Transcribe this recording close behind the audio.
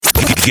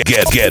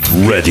Get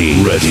ready.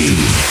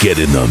 Get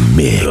in the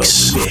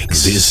mix.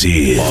 This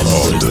is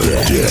On the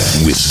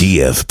Deck with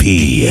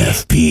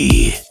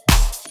DFP.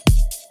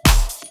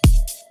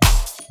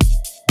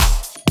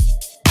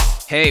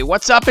 Hey,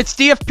 what's up? It's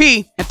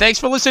DFP, and thanks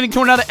for listening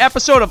to another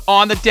episode of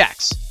On the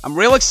Decks. I'm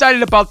real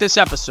excited about this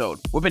episode.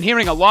 We've been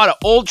hearing a lot of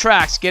old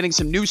tracks getting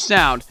some new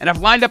sound, and I've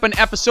lined up an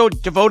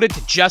episode devoted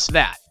to just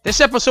that. This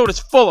episode is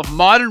full of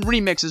modern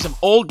remixes of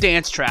old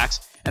dance tracks,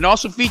 and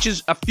also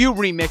features a few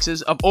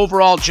remixes of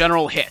overall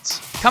general hits.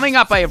 Coming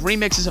up, I have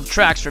remixes of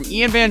tracks from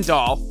Ian Van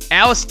Dahl,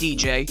 Alice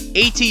DJ,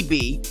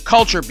 ATB,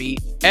 Culture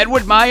Beat,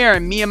 Edward Meyer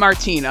and Mia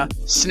Martina,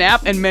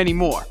 Snap, and many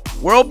more.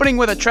 We're opening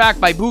with a track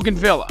by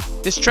Bougainvillea.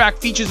 This track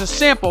features a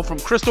sample from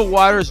Crystal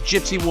Waters'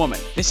 Gypsy Woman.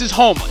 This is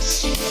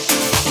Homeless.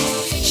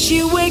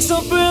 She wakes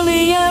up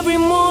early every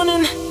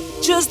morning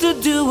just to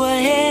do her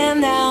hair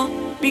now,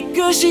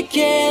 because she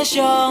cares,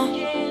 y'all.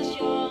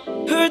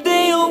 Her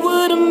day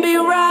wouldn't be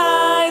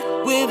right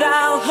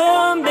without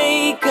her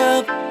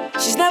makeup.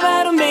 She's never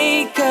had a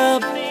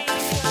makeup.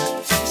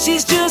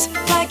 She's just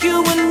like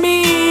you and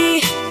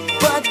me,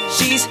 but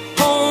she's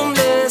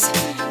homeless.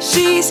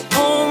 She's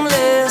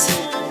homeless.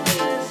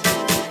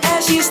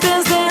 As she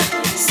stands there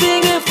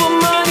singing for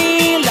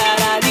money, la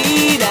da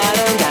dee da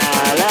da da,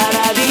 la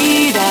da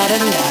dee da da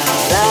da,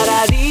 la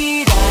da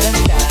dee da da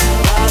da,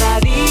 la da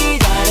dee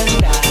da da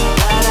da,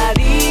 la da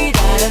dee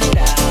da da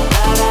da,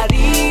 la da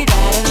dee da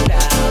da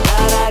da,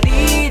 la da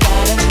dee da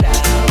da da,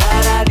 la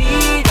da dee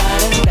da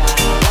da da,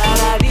 la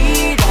da dee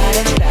da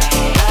da da,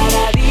 la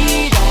da dee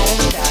da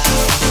da da.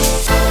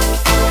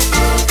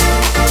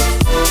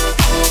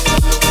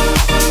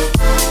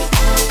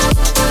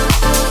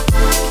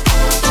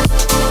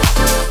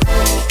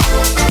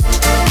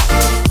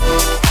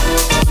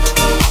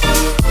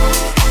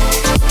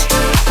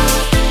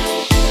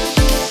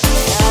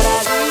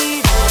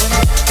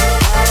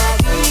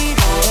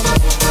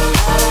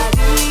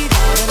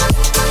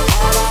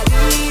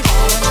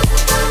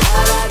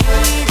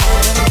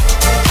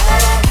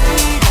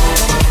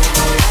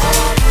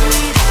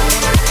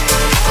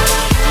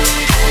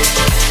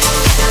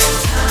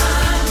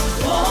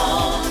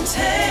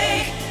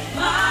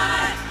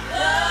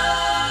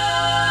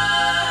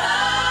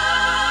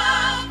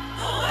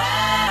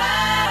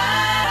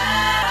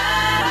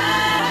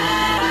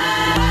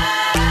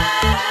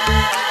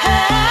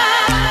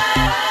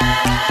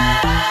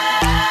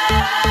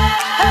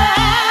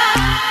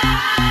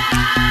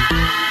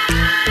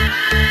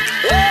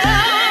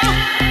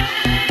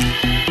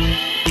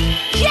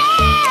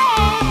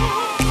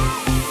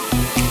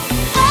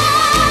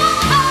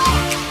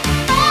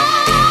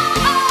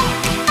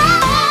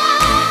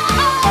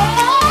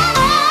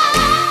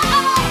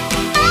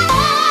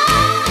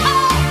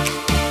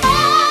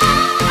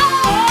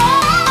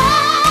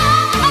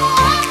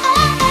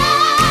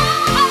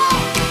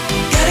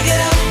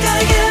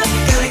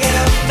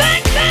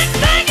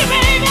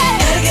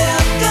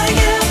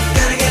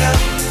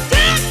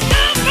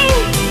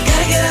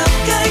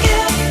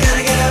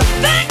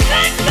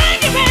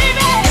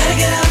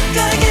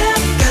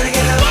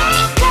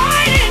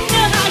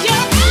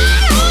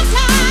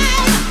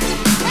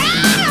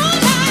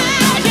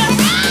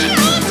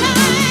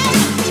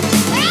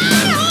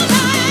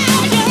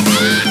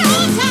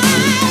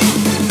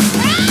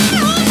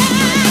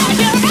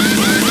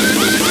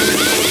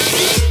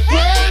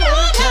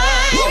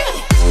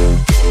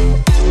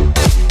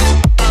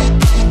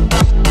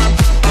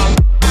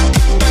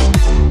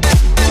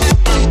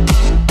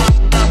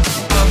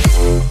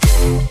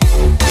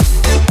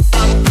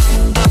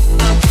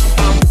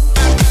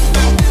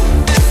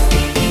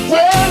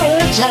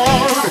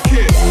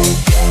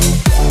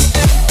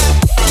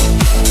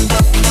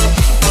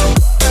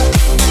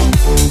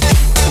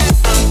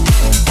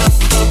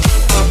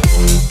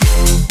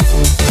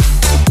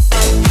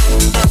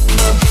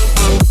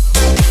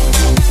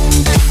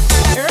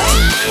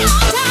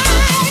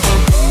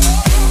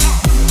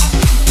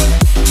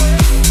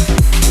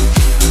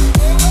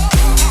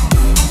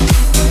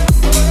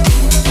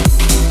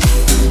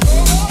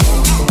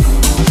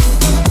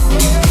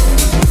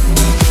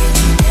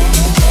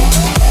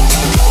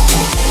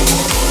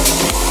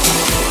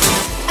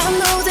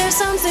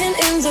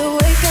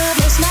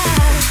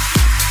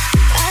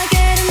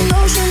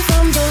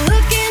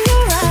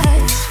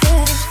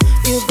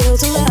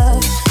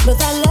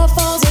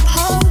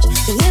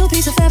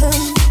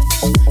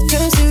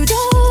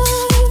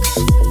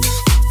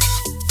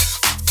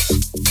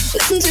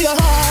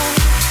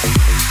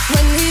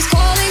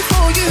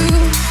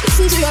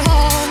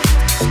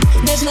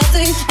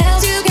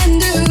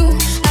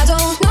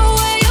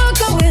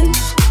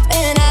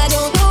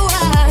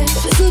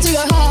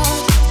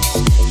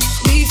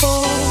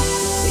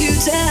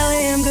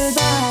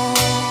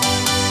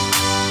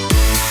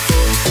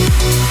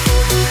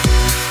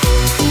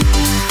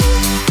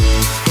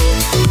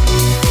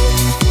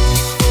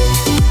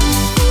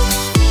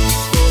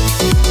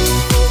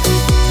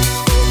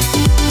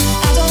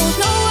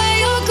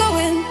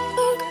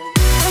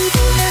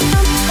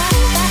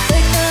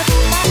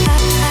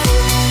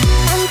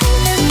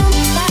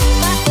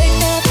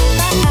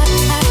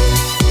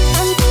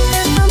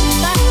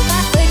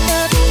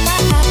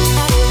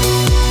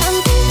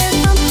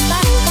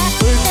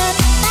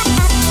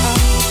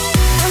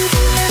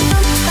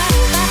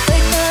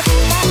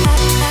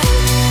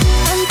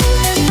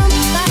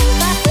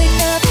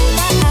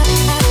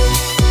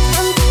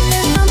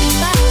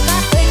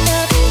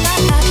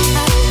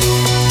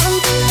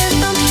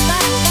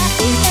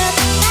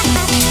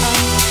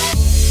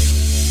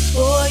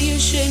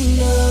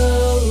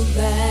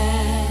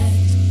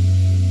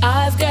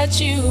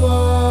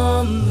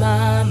 on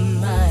my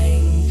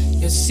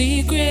mind, your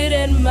secret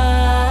admirer.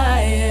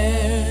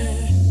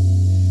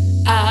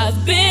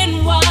 I've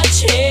been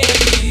watching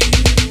you.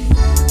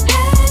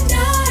 At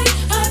night,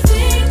 I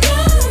think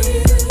of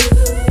you.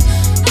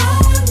 I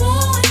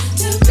want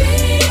to be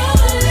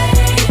your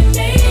lady,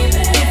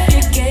 baby. If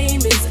your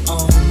game is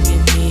on,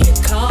 give me a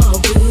call,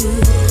 boo.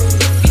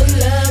 If your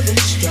love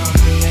is strong,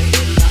 I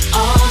give my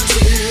all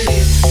to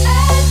you.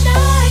 At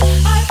night,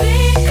 I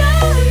think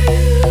of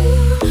you.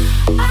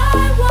 I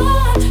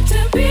want to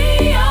be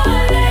your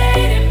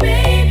lady,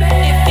 baby.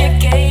 If your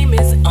game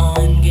is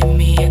on, give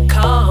me a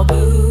call,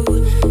 boo.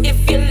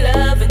 If your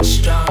love is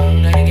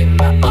strong, I give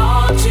my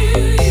all to you.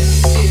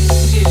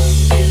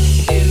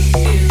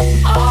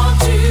 All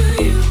to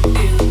you.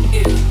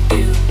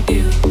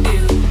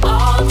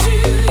 All to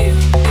you.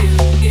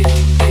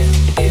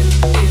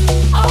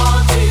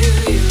 All to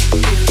you.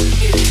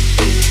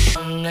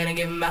 I'm gonna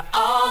give my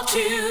all to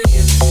you.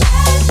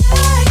 At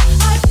night,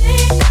 I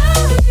think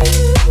of you.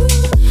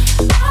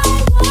 I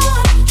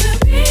want to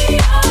be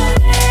your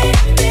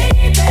lady,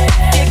 baby.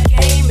 Your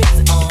game is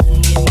on,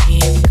 give me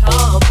a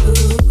call, boo.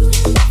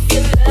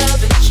 Your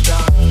love is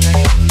strong, I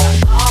give my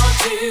all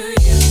to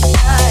you.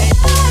 I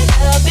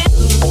love it,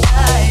 I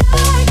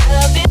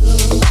love it.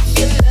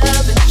 Your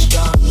love is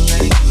strong, I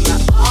give my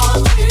all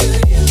to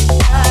you.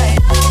 I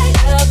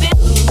love it,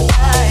 I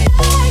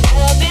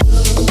love it.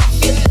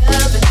 Your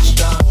love is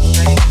strong, I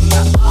give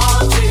my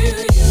all to you.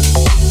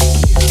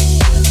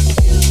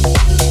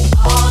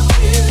 All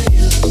to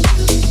you.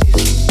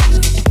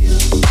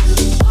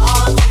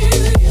 All to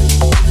you.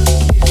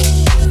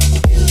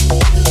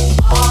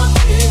 All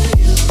to you.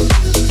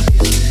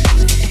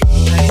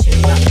 I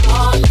give my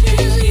all to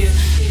you.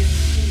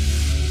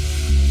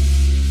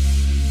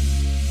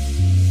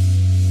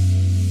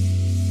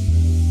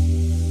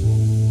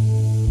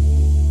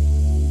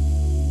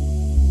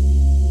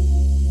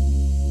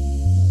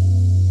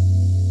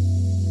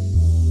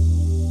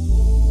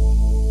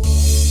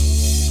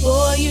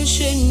 Boy, you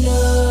should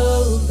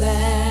know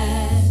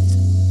that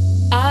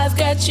I've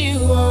got you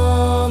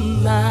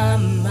on my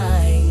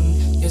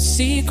mind, your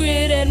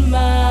secret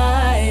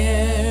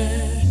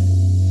admirer.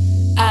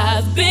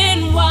 I've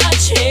been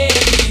watching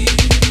you.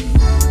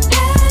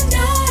 At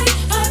night,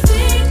 I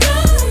think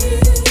of you.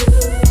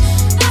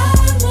 I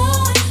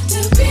want to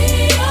be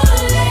your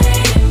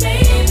lady,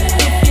 baby.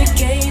 If your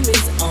game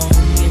is on,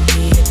 give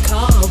me a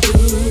call,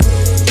 boo.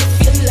 If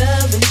your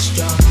love is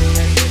strong, I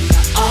give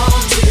my all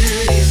to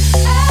you.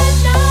 At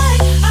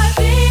night, I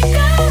think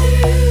of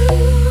you.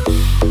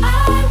 I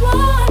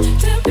want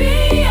to be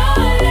your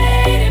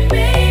lady,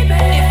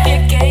 baby. If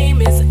your game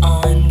is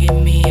on, give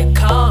me a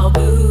call,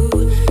 boo.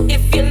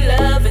 If your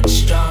love is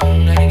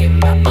strong, I give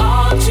my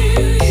all to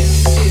you.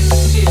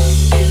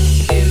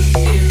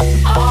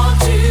 All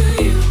to you.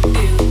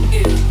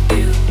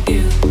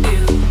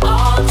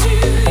 All to you.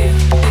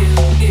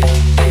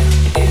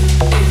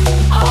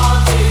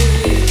 All to you.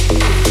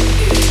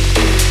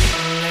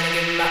 I'm gonna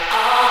give my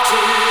all to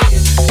you.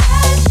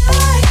 At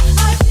night, I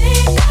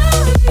think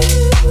of you.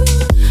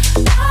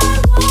 I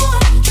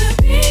want to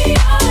be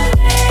your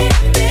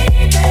lady,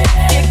 baby.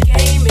 Your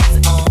game is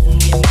on,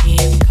 give me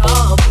a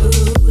call, boo.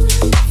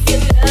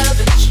 Your love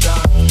is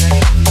strong, I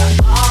give my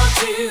all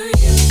to you.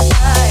 I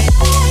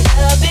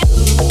love it,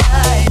 I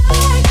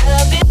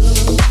love it.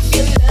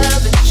 Your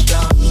love is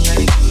strong, I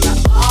give my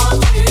all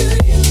to you.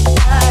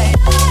 I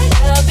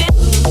love it,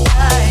 I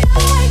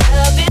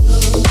love it.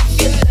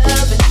 Your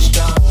love is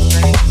strong, I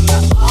give my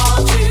all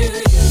to you.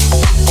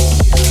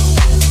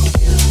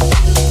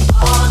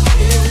 All to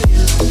you. All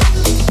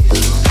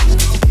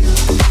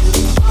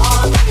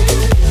to you.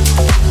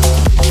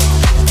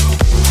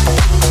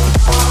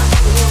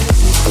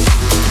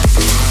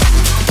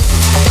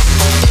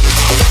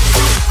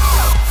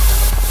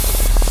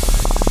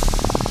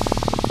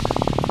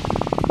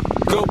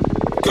 Go,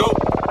 go,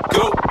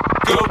 go,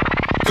 go,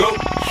 go,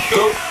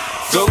 go,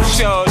 go,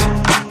 shorty.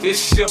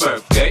 It's your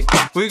birthday.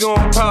 We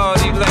gon'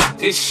 party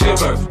like it's your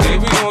birthday.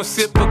 We gon'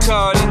 sip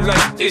Bacardi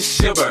like it's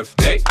your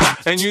birthday.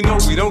 And you know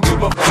we don't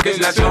give a fuck, it's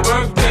not your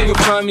birthday. You'll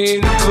find me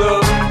in the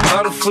club,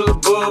 bottle full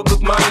of bub.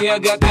 Look, mommy, I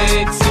got the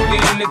X, we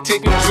into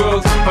taking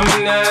drugs. I'm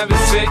into having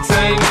sex,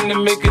 I ain't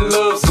into making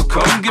love. So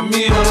come give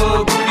me a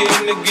hug,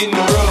 we into getting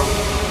rough.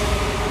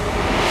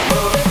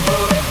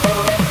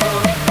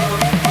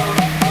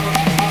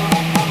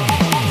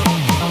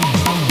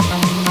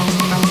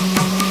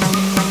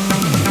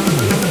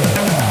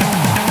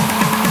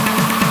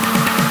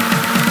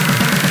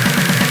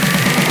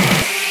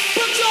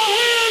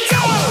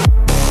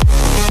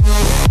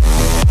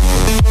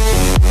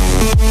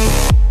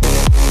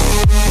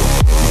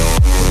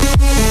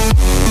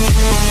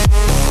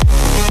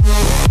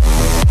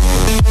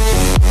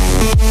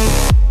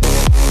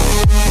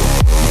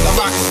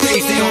 Stay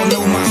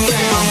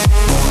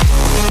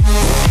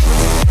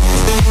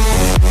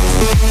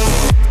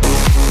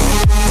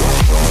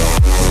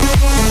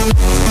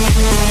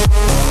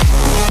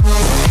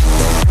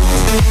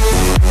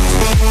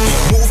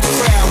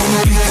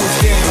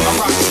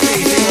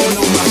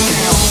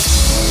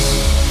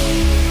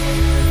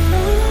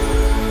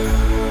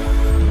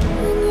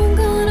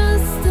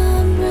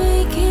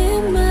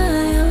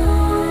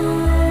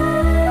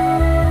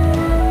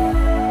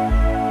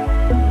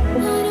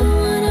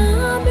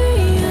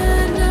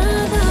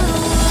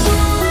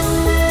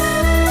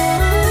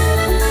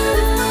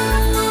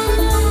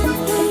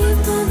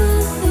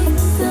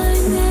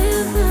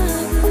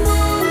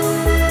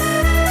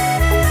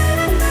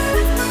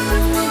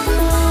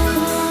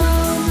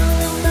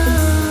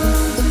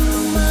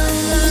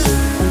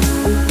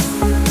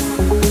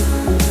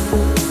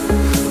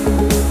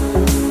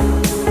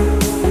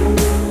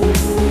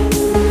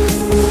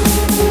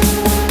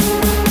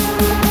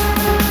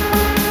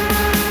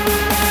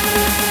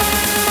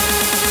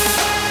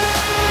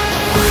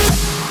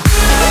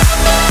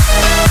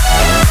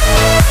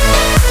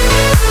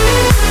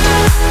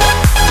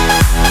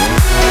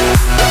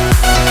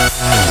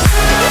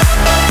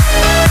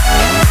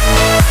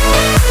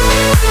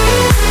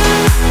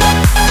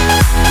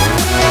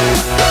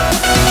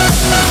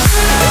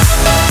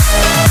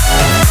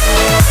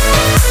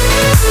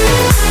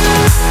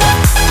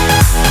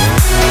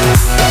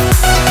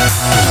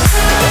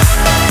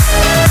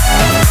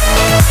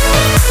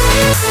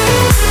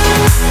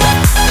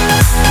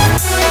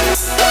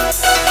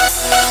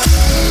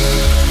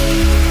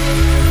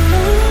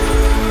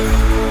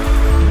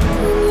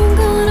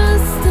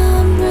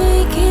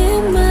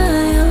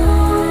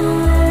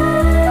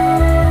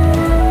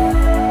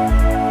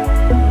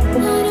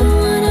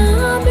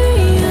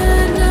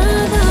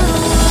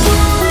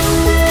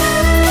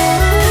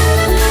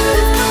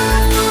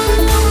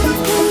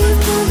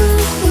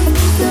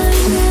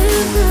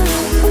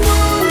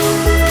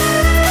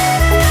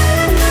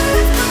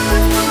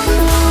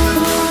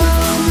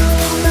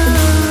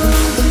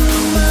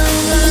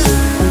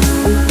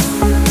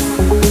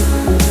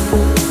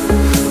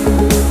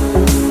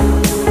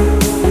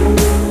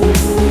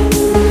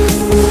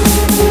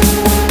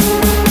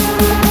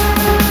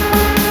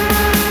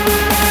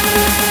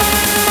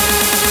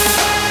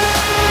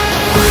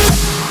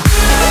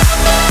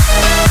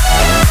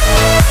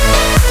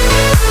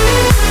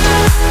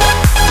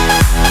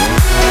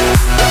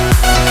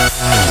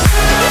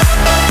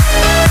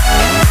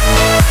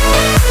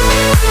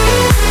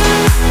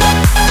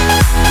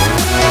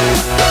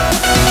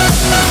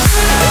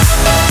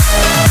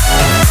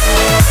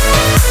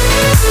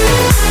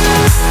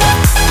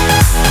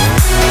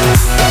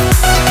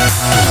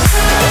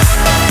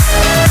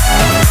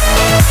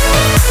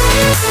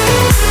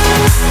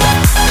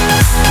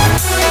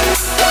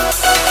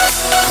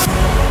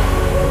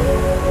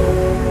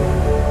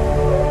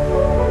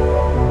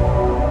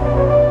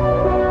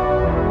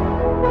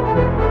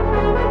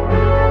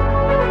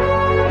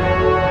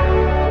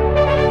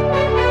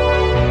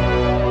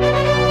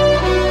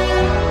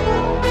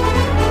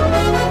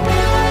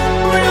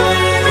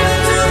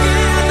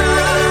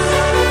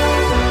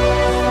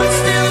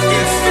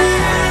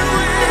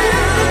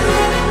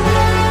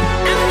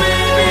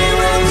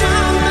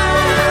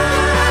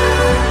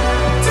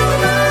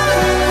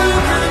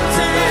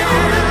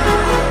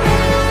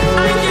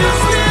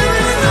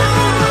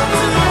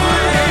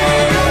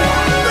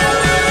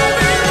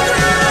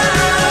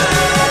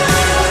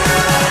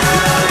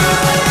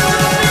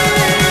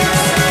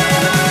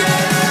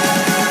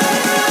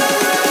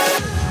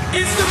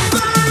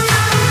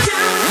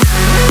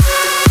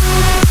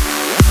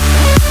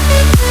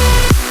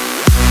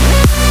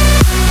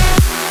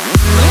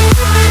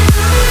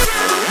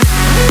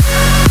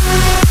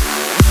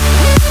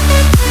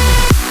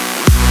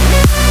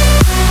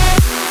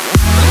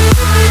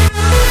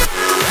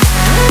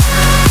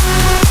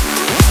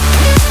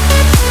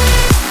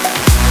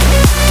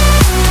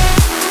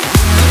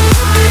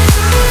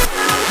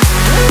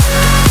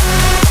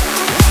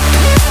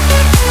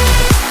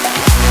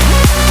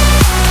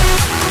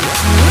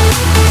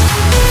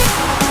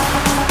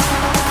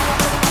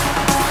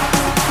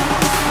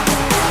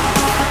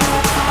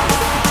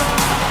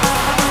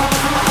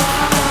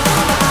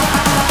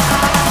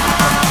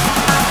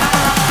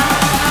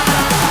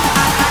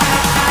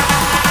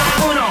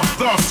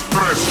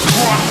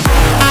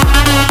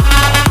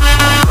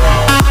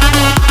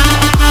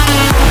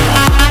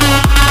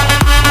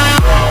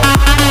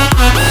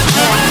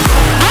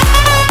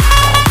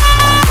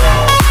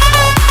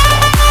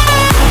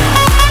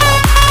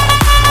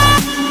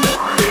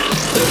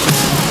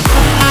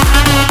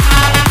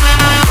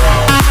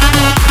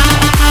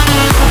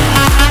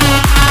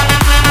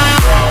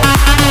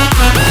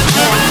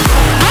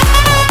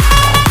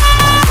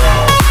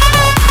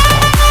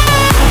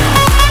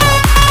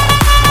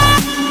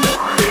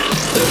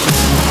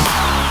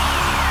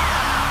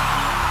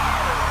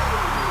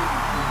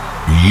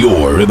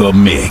You're in the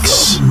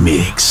mix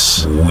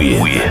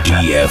with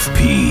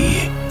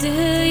DFP. Do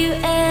you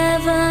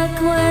ever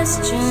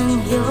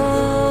question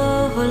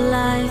your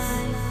life?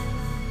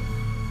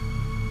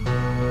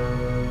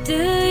 Do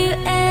you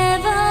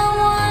ever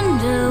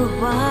wonder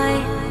why?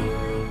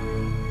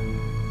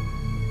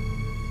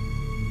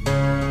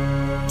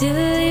 Do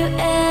you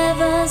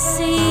ever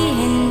see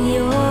in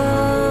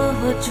your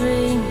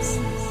dreams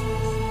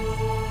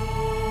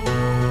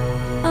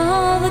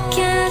all the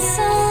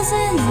castles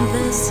in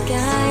the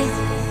sky?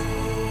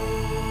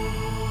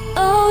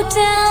 Oh,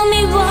 tell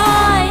me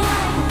why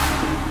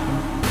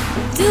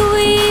do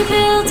we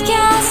build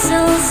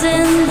castles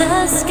in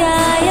the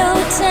sky?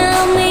 Oh,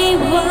 tell me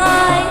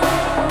why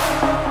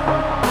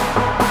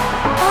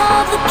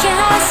all the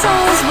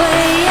castles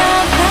way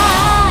up high.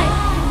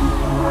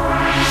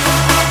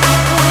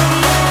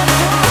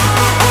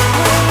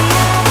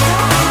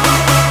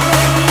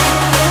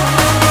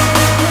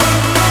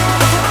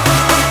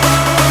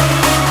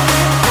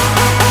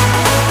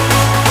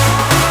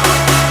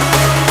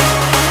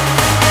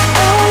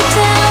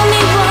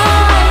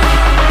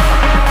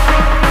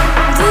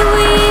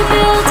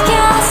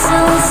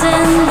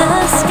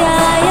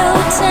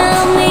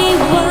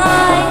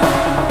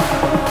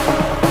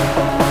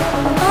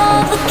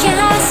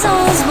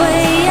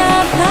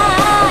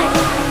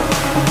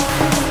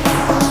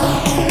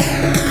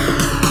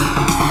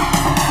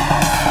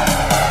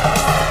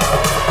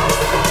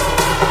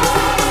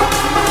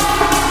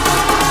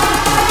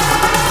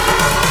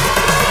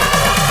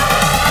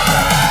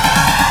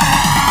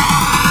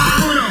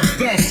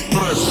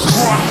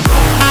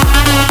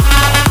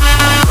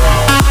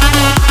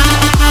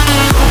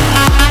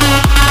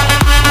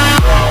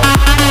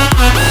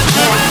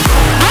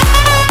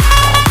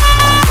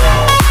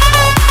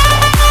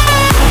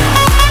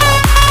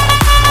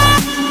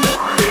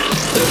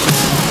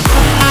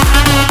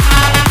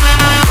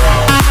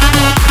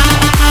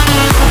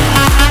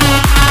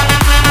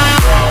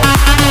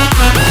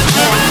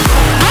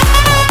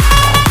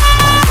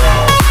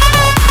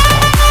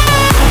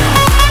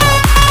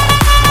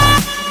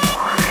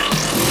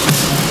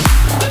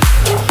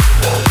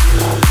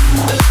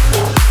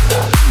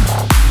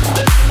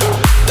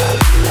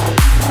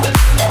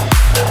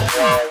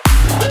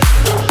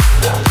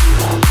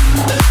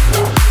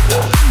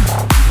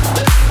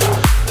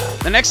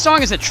 The next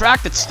song is a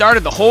track that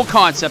started the whole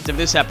concept of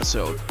this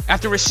episode.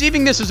 After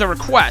receiving this as a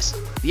request,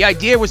 the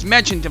idea was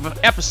mentioned of an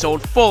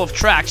episode full of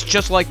tracks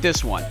just like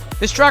this one.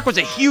 This track was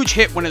a huge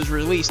hit when it was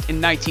released in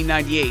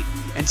 1998,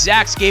 and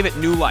Zax gave it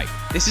new life.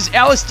 This is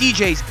Alice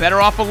DJ's Better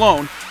Off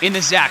Alone in the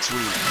Zax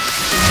remix.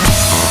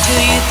 Do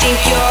you think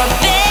you're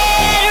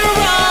better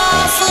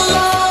off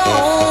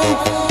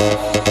alone?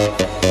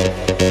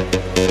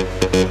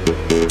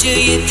 Do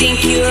you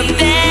think you're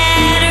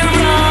better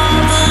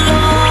off alone?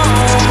 Do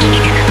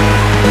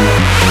you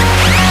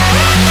think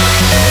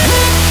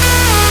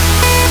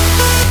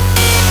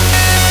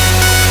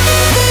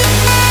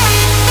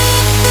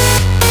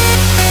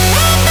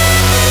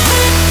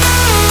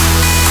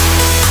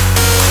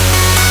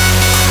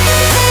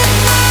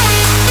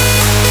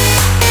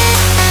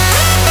you're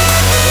better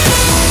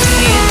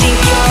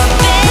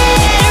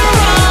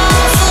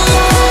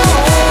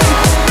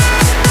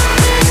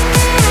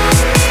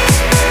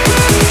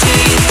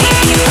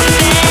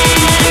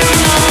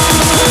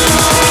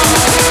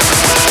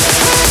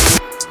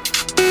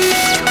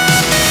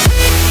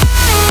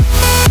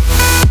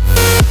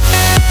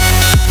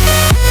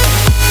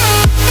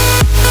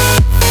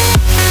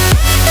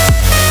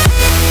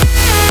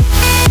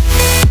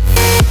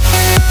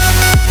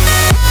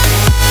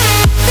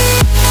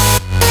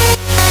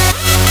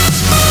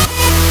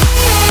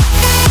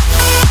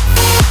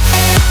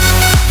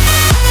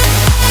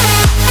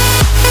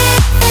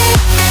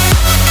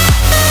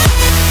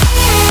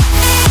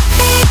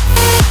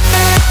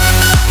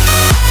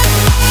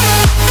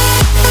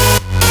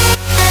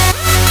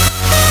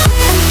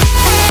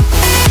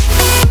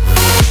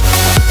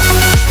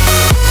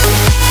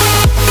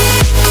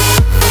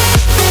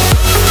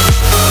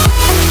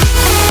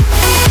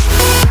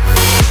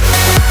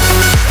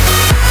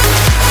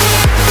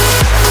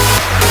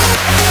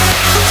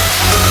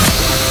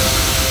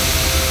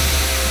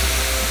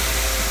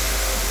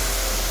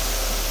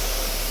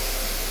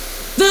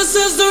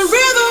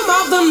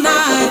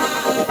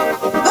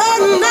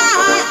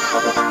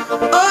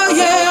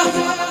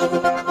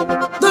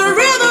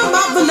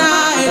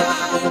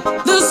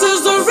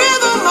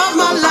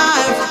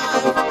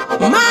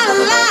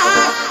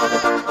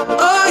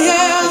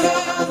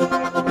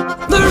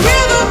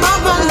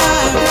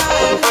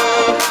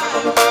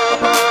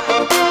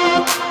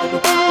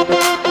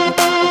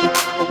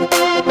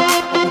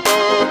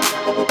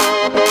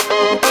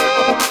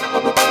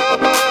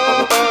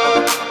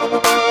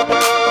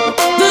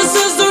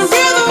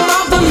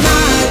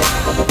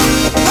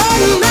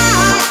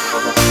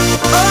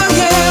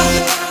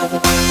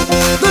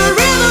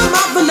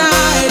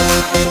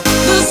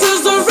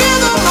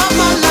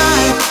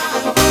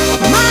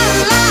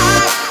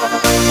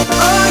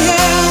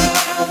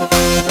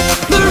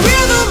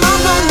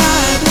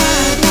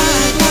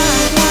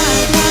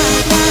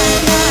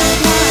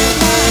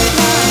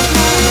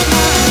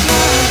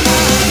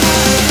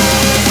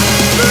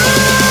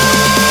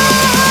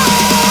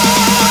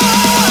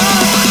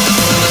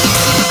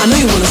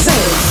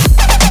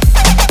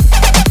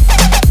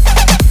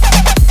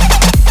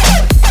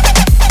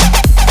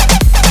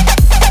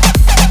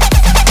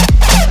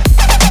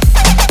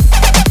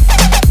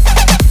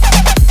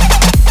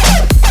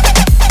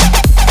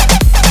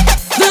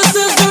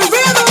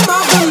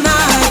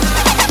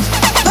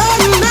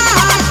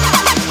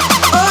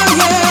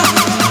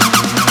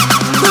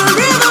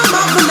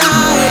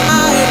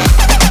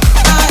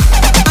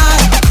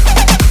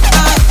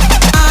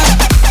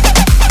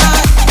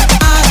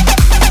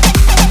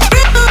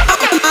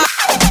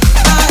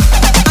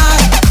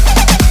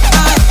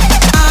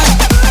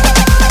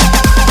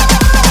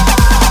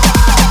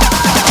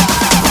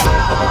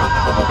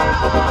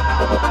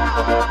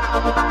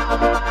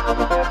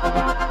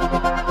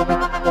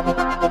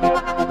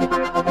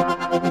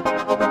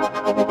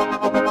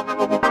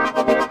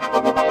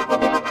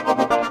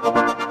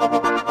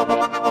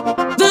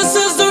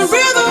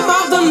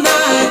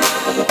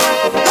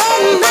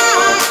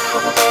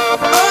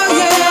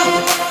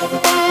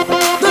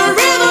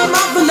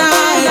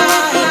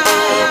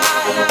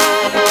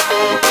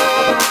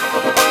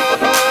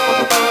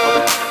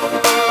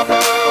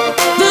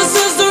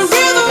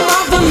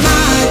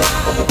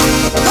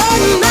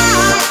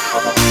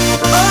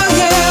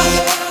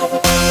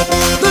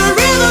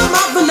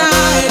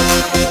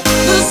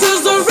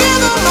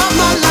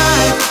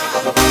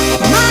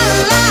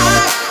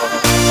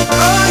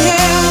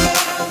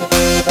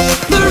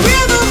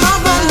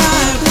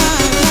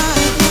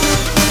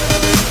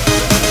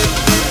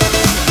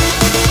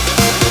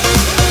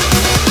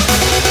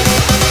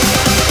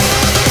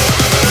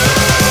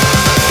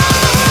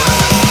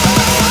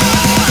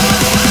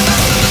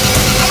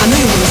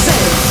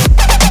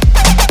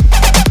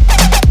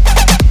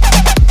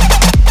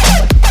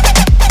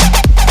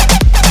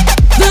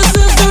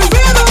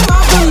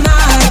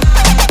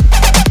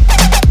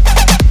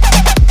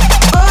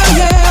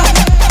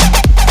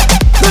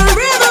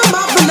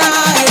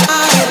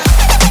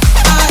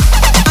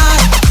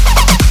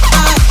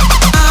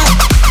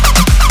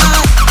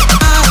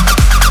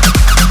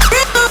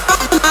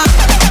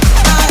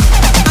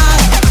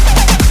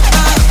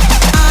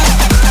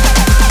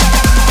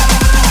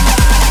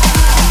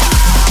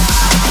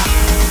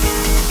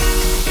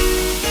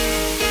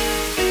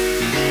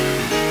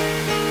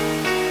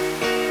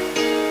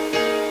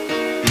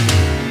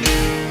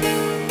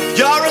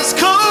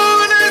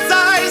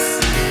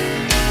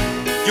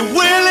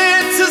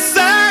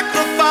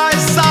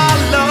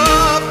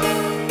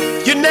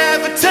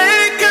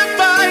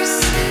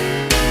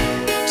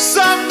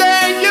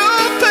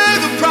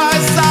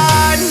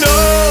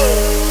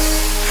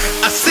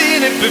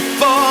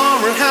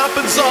more, it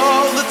happens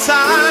all the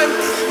time.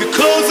 You're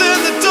closing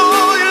the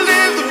door, you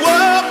leave the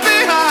world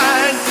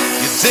behind.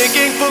 You're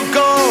digging for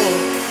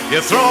gold,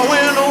 you're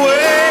throwing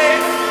away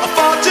a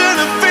fortune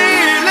of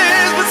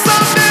feelings, but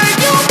someday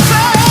you'll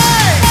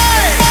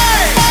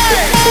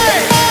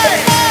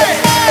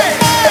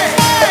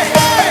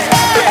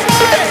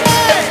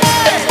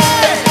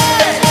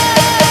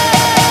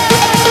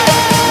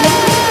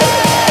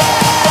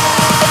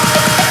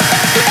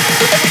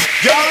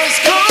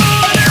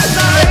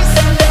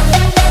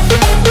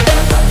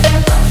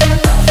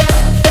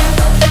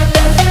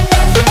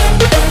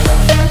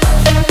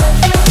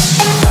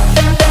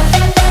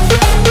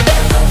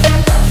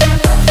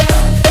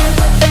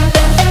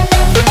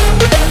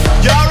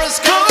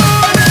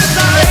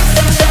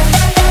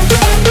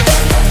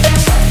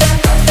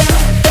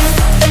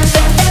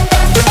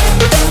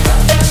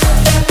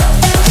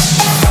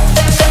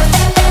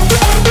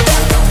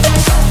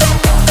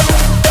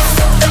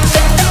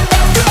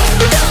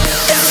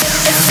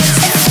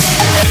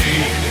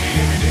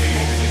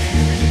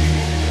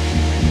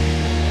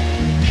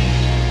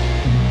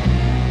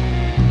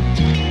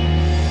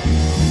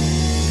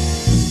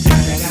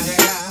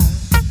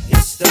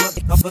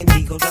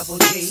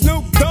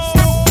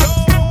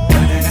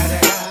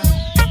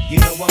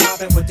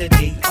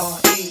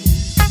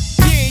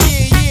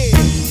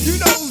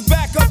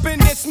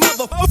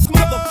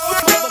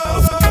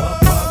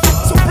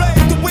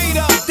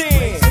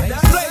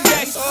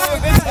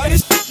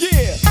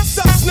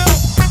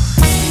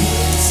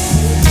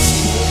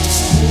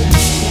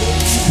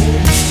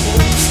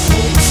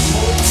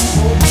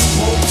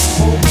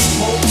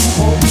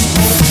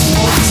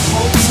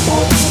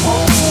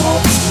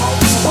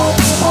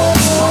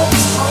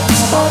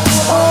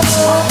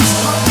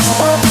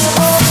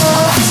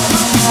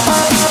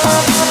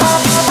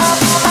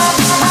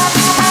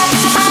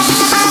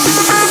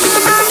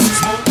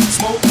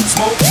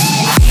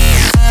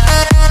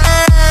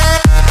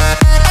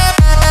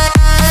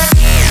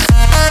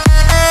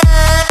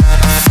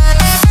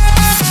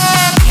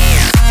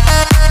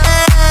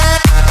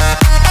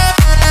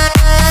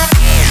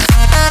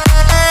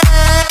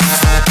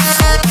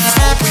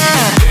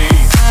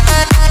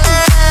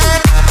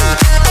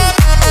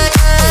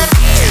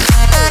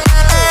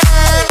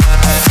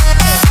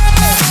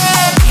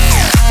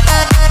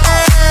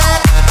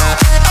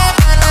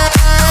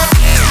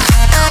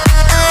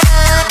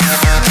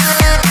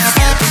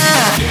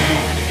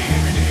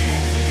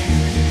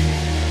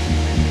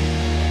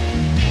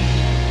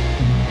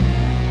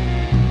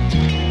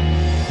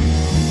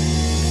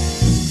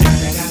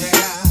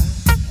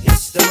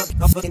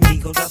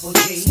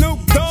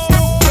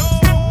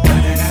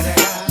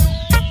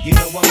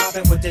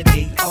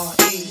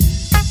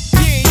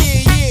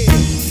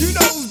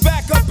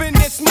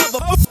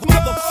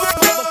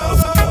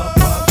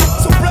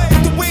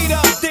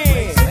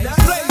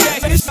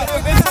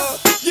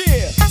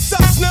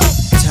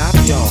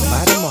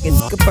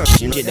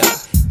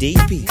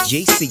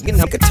DPGC,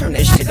 and I could turn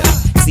that shit up.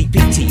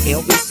 CPT,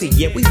 LBC,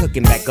 yeah, we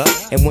hooking back up.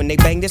 And when they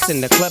bang this in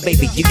the club,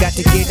 baby, you got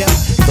to get up.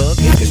 Thug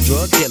niggas,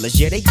 drug dealers,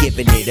 yeah, they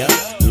giving it up.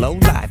 Low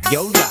life,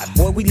 yo life,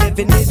 boy, we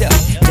living it up.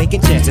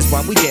 Taking chances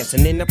while we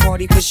dancing in the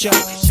party for show.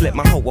 Slip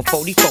my hoe a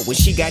 44 when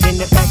she got in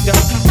the back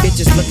door.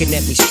 Bitches looking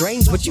at me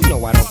strange, but you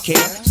know I don't care.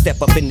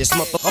 Step up in this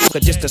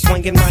motherfucker just to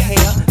swing in my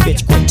hair.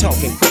 Bitch, quit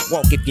talking, quit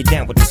walk if you're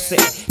down with the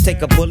set.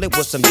 Take a bullet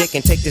with some dick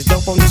and take this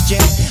dope on this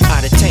jet.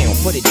 Out of town,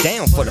 put it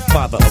down for the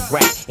father of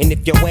rap. And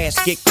if your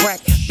ass get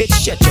cracked, bitch,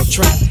 shut your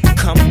trap.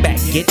 Come back,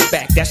 get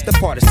back, that's the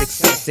part of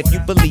success. If you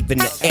believe in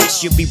the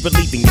X, you'll be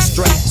relieving your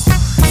stress.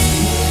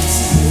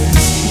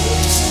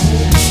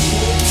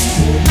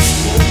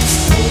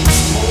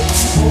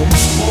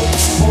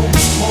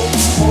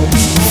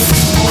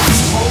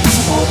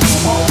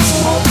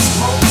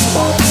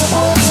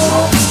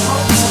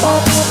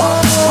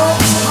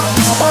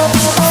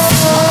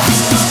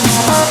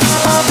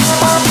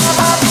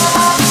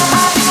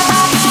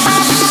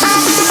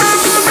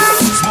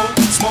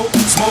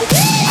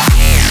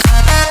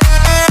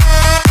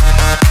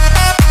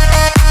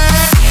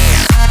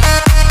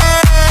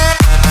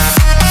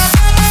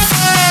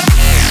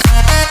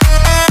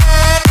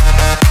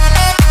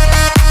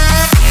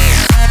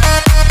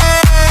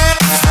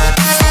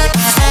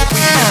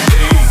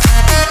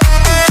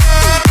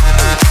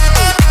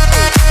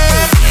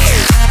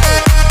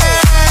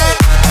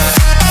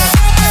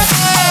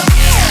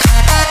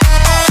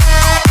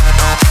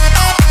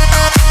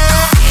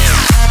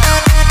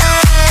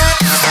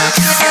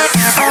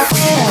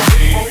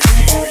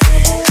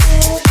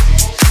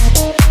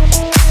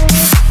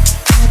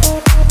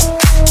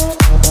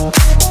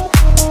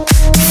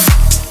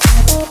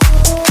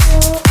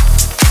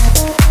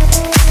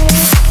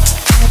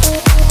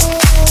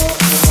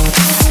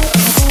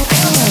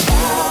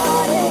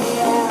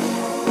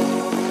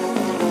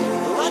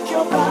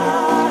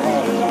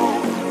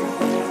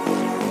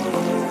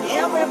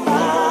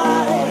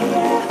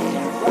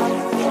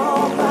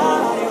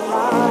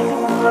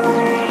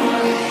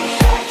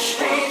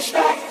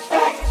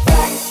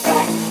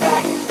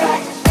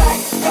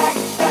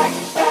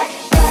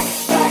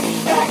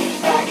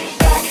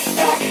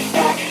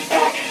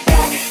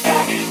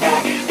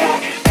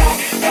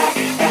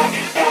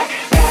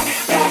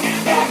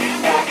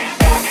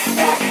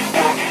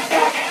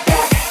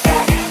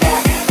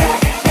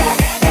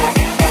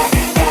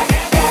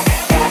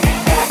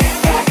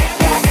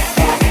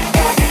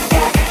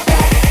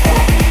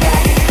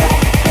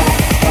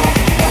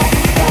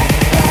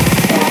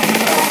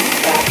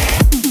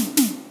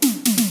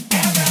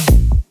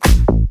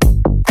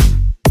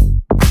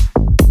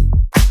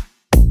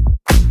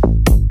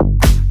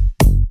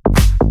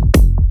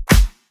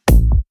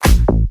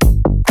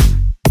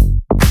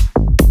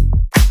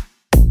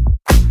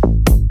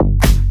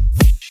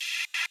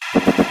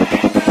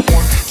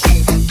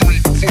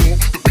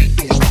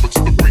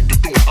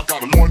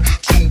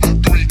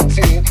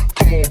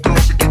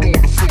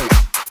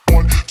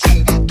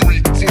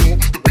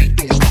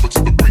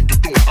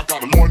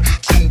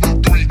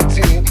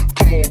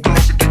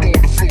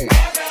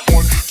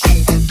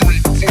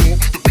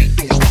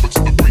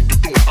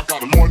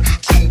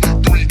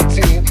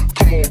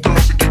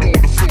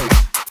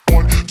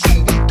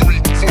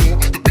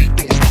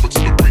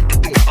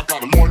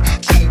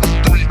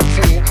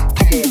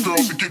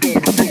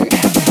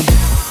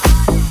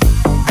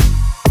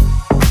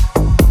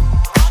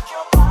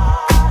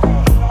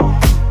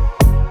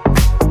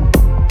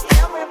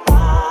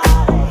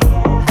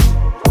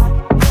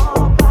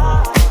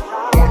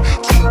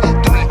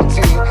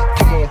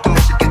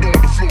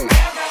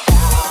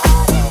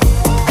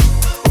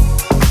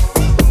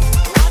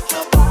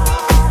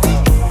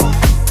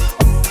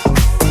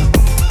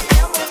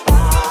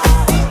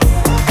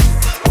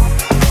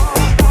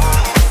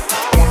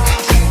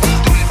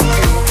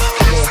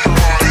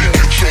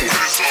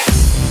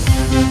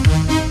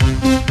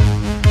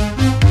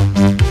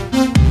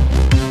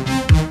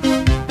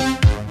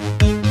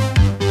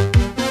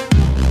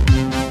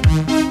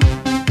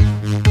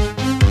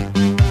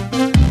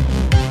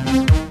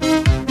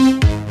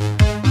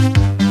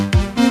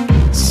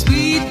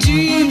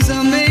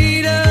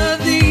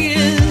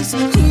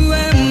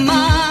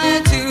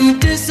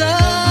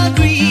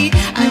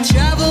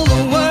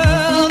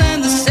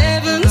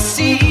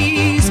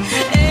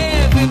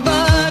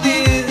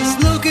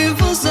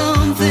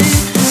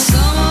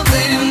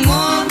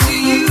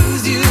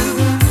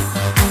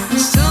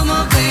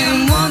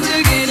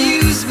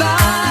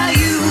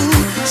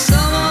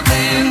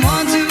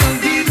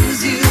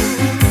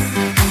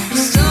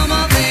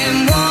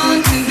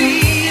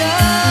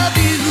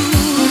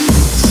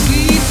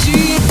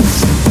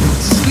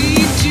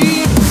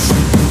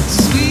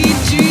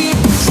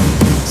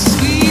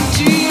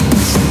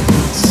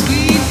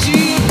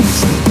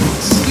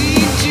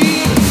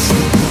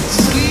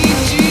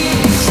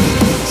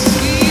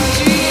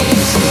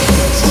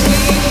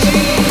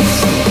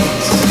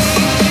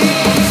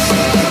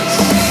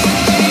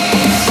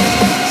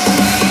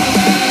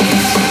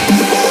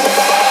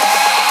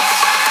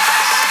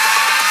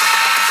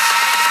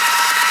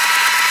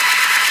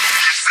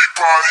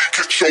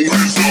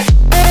 hands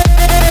up.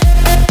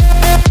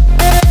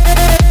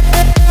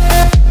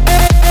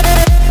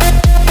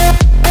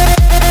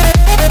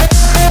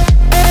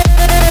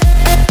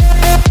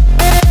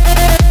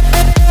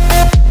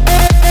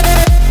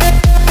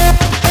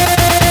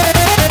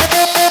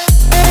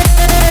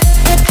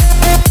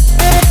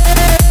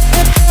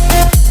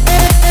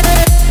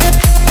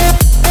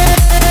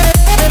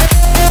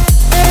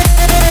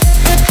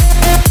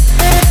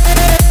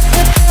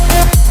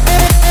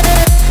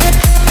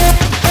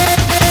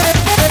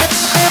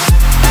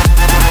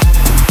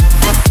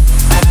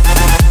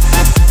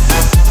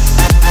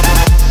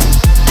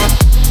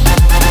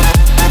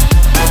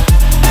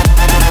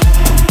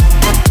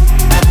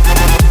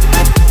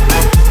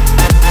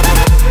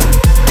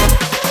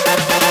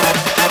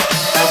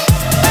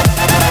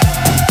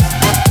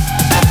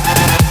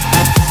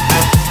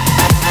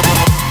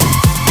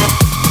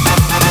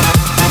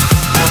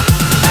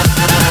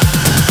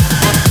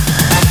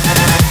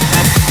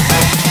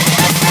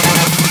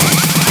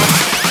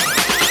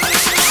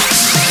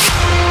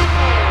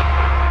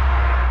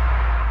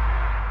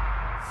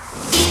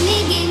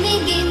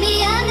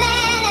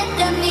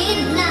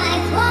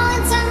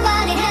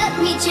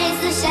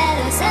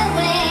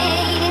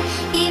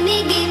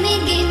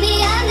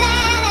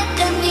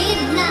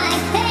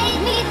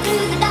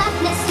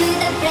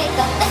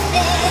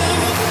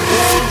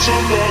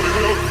 Somebody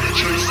help me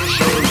chase the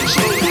shadows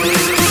away.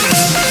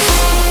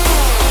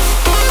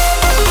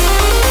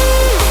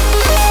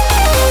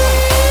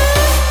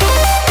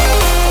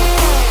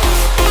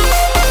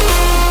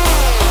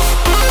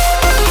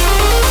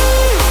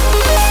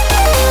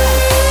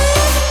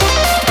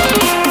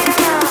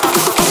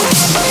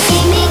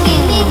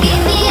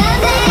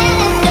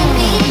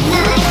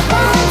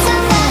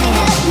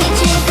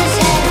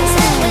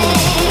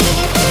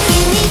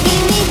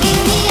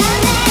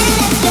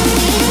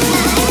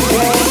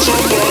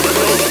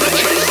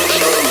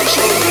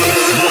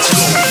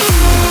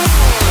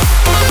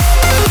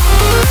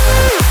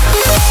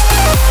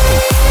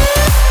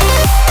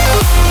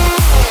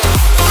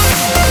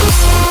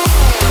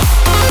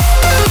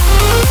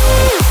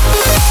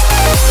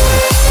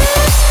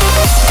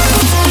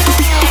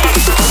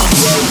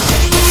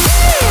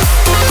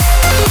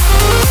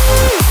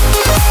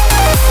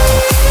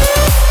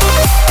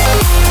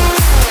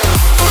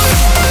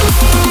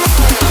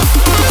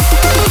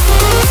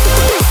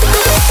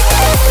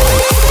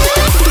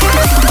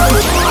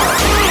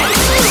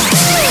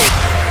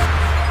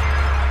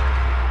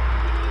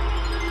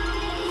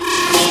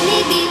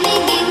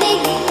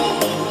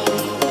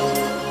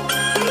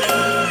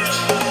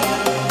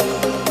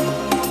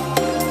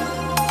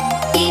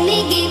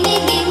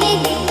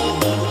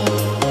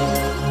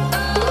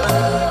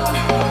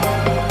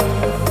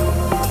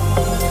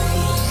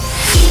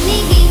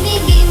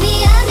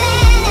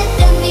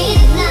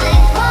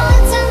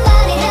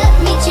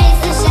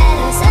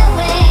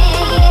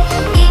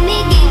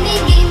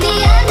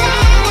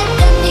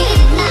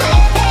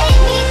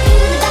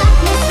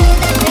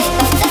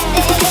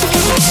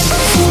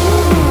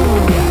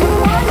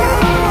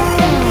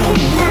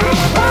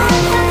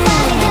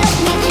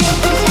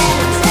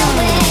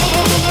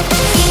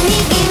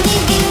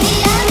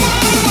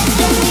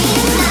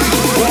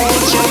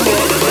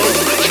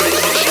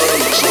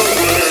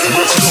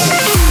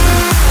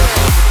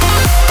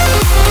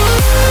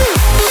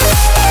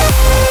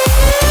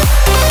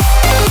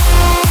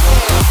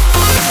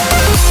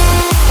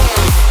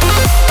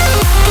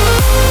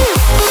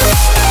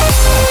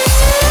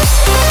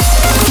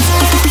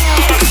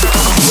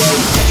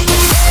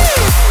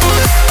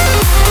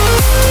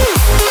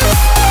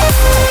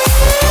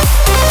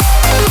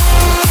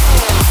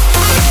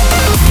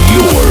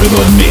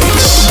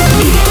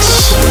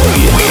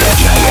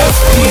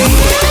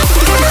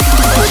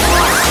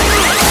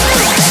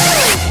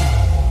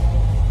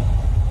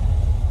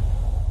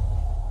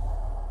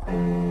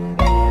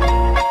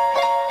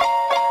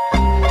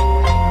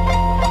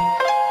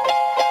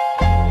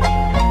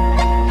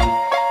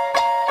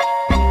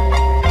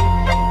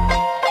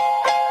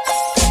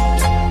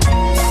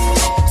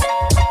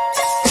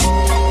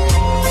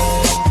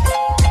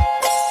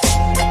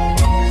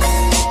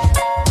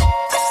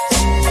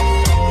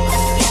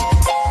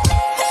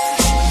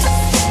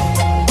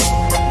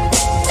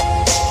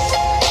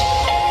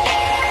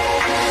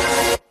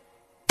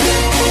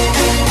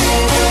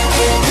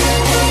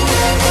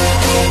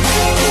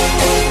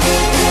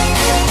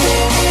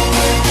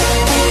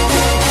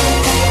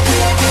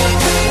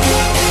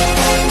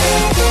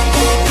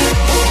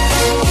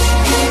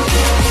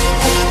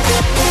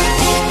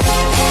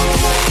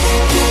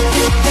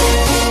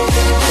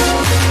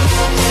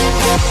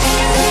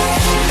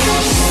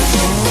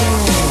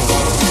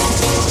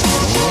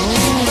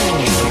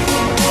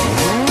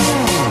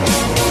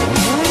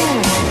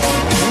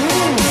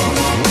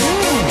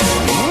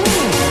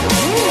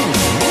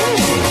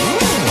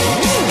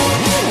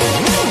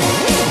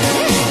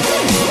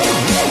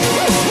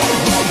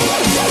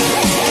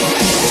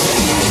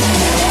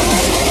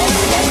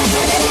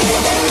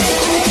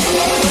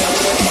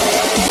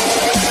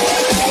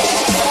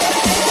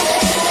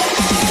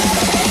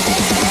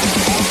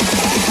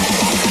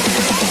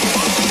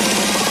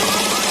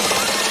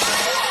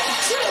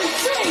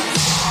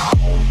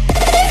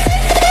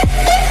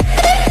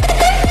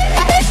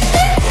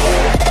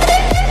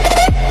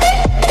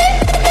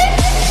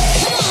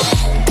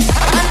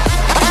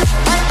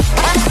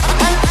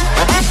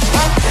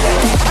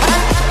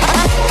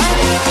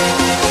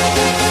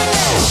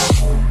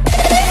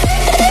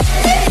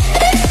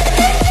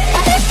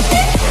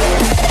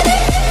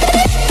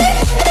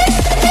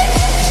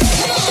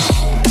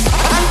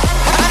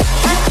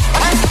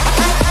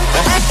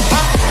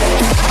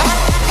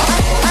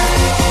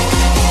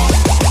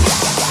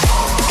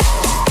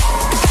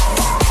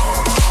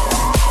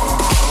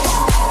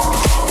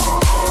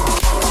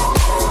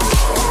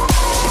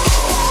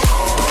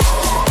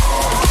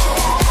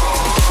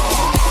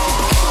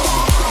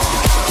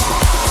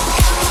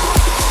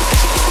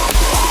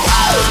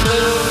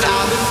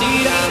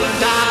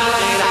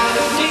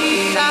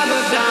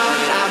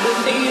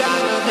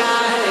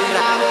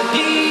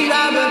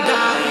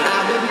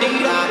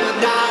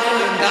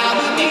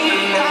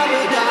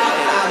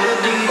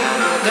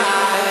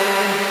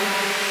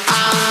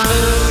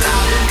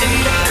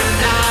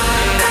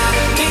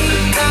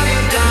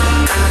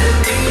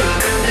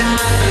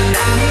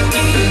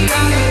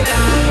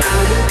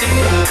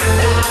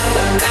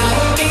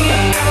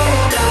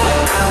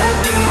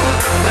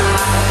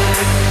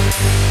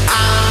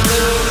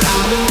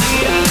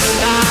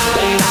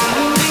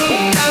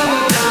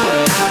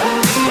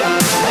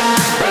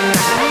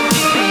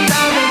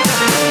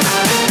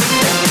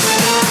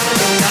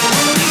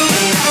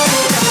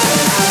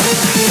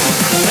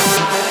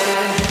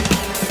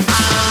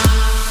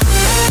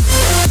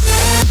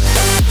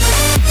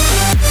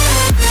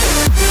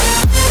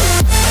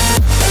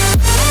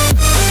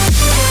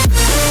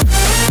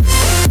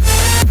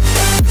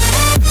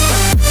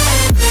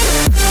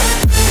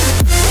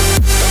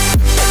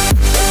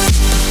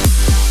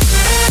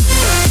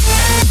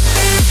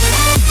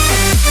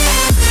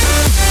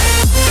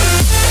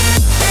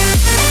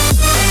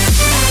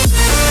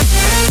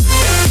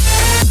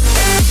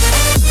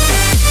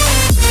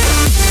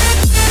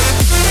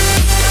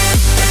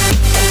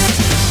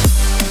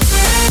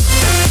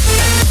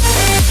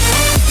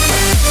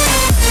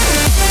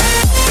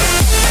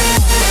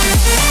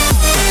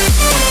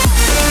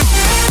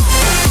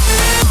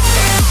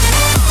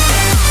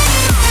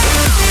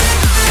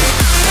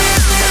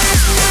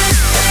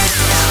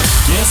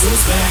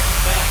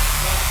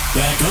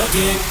 Back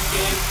again,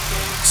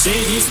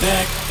 Shady's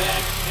back.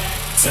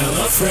 Tell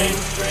a friend.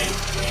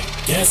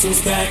 Guess who's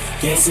back?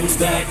 Guess who's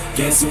back?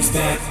 Guess who's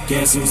back?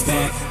 Guess who's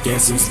back?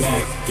 Guess who's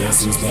back?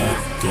 Guess who's back?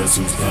 Guess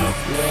who's back?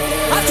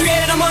 I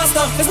created a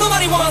monster, cause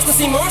nobody wants to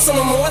see Marshall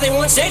no more. They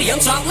want Shady, I'm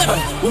chopped liver.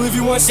 Well, if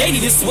you want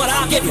Shady, this is what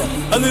I'll give you.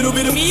 A little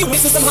bit of me,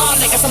 with some hard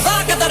liquor, some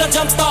vodka that'll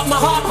jumpstart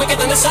my heart quicker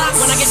than a shot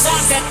when I get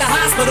shots at the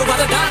hospital by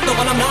the doctor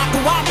when I'm not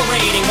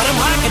cooperating. But I'm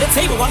rocking the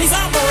table while he's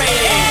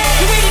operating.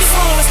 You waited this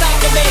long to stop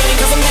debating,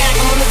 cause I'm back,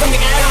 I'm on the thing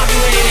and I'll be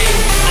waiting.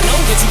 I know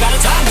that you got a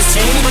job that's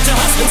changing, but your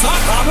husband's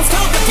heart problem's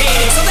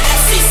complicated. So the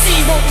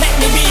FCC won't let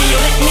me be,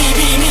 or let me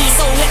be me,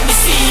 so let me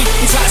see.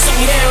 You try to shut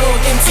me down on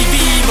MTV,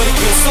 but it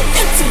feels so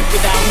empty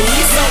without me.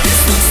 So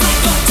this looks like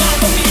a job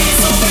for me,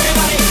 so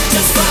everybody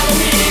just follow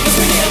me, cause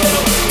we need a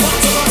little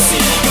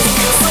controversy, cause it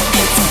feels so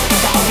empty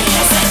without me.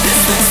 I said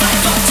this looks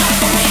like a job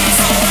for me,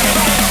 so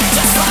everybody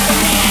just follow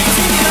me, cause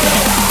we need a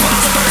little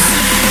controversy,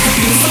 cause it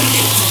feels so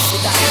empty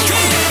without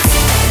me.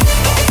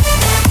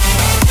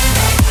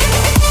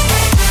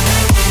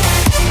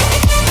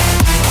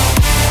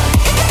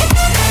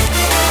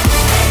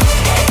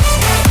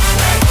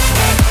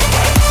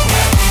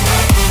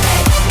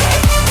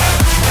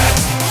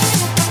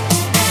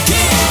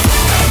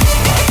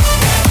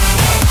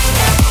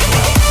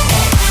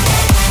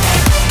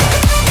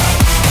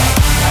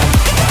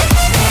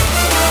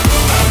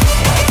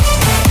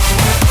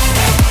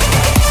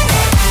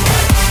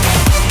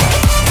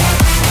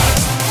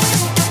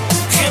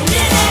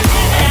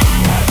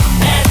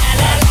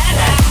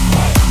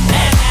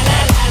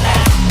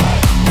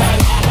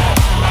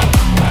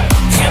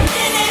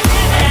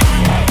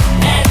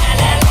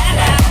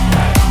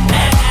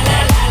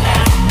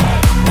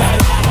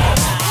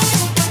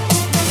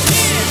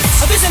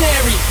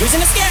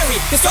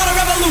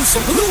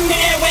 Polluting the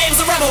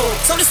airwaves, a rebel.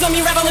 So just let me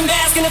revel and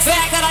bask in the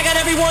fact that I got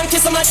everyone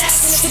kissing my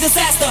ass, and it's a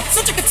disaster,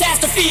 such a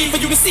catastrophe for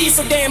you to see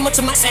so damn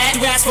much of my sad.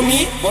 You ask for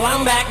me? Well,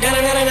 I'm back.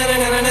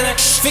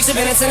 Fix your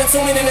minutes and I'm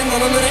tuning in and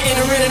I'm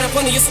entering up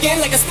under your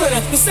skin like a splitter.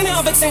 The center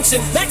of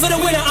attention, back for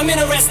the winner. I'm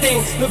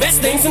interesting. The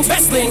best things in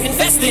wrestling,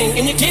 investing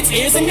in your kids'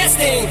 ears and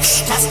nesting.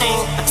 Testing,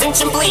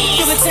 attention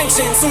please. Feel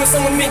attention soon as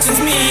someone mentions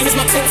me. Here's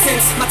my 10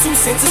 cents, my 2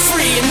 cents is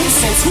free. A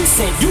nuisance, who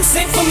sent? You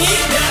sent for me?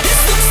 Now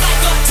this looks like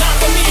a job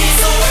for me,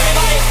 so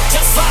everybody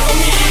just follow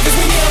me, cause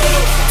we need a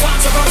little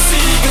controversy,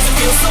 cause it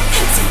feels so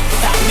empty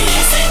without me.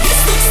 I said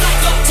this looks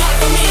like a job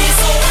for me,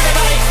 so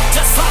everybody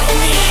just follow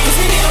me, cause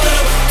we need a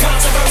little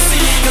controversy,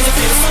 cause it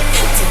feels so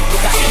empty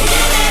without me.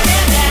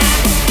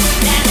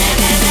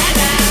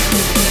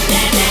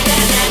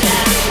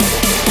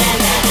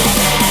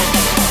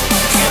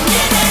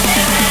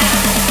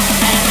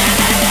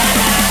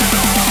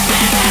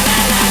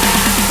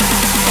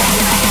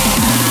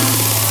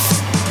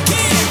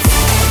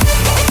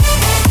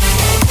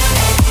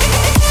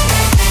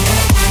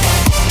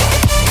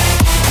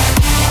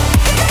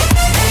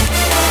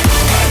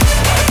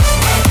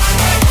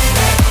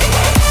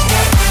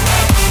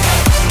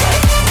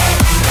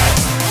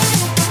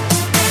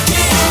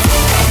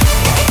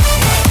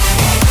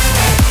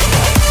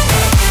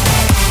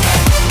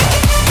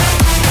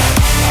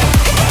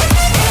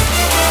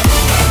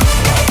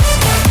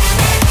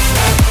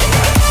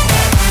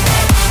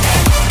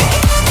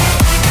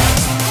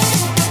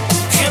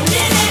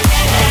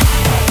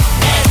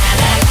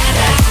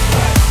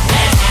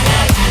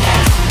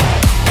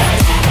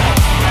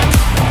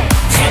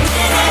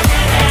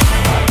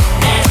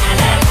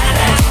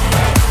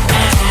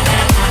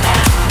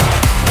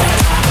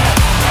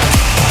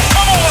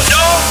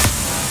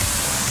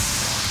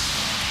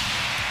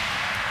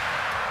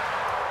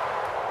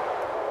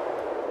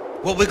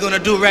 What we're gonna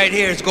do right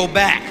here is go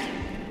back,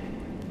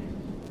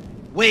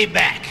 way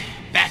back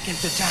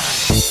into time.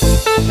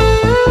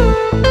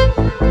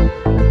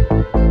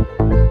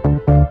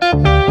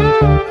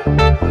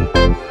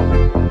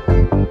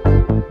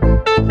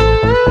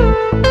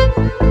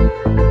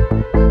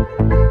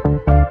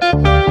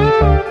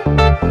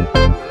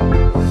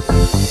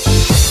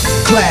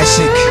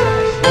 Classic.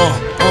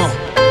 Time.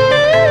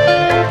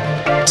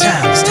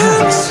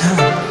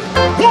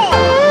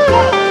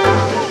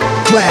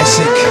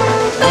 Classic.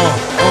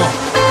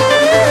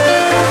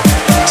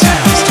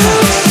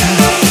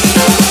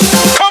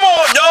 Come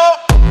on, y'all.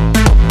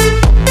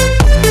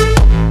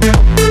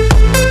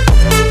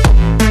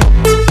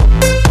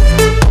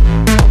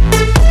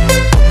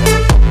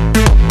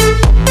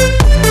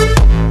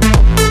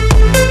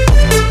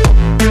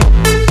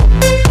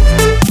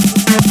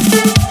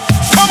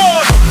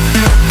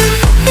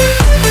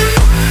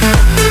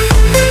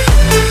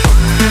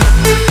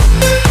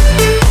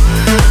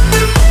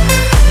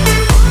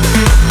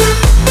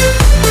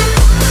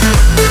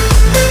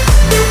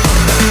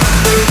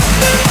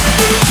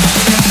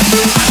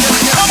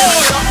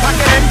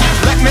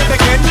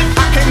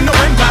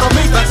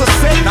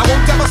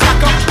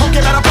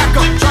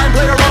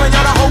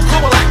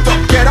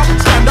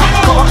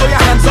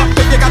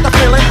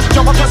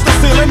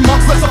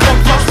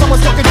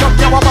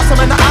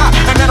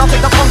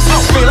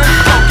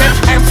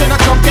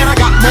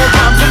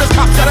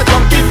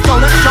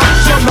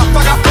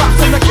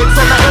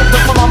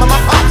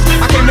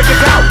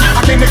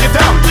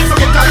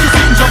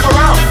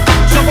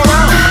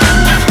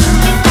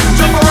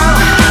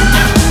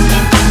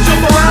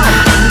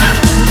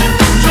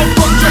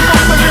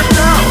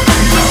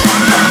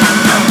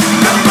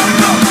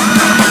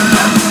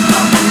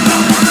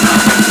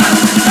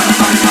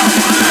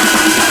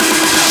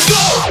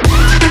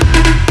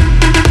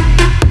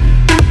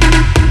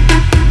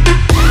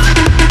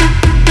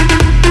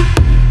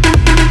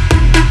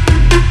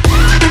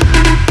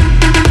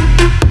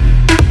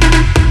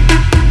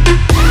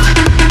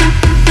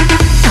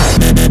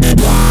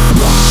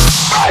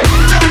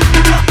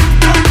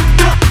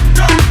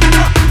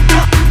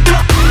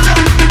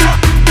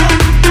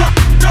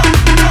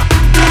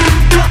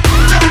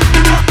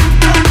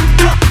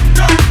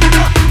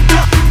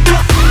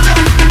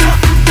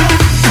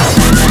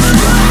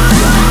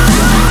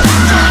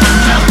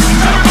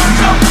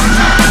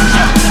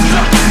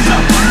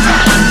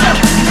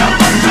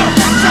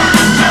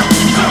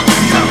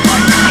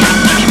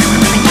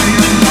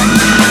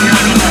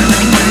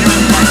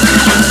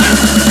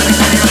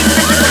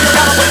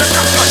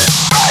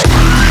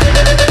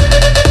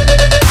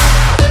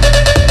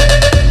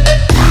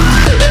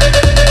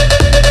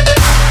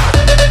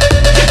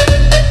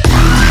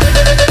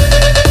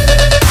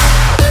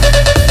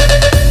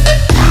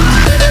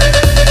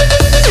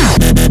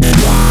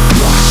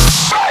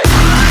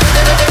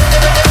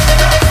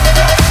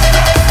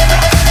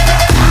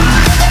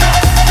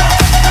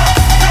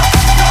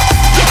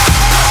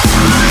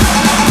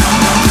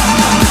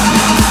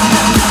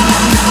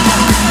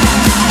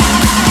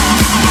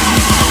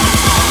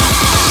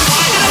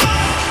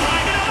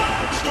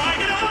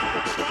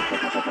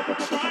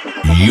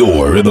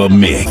 to the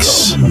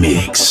mix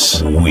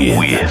with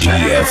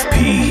DFP.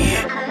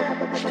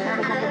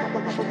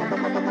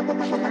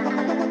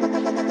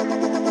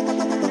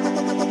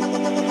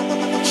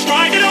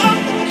 Strike it up,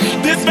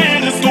 this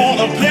band is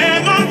gonna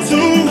play my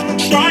tune.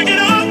 Strike it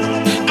up,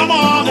 I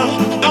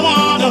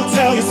wanna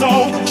tell you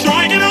so.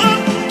 Strike it up,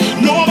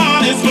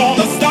 nobody's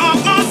gonna stop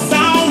my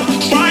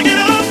sound. Strike it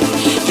up,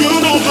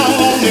 you know how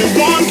only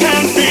one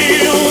can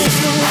feel.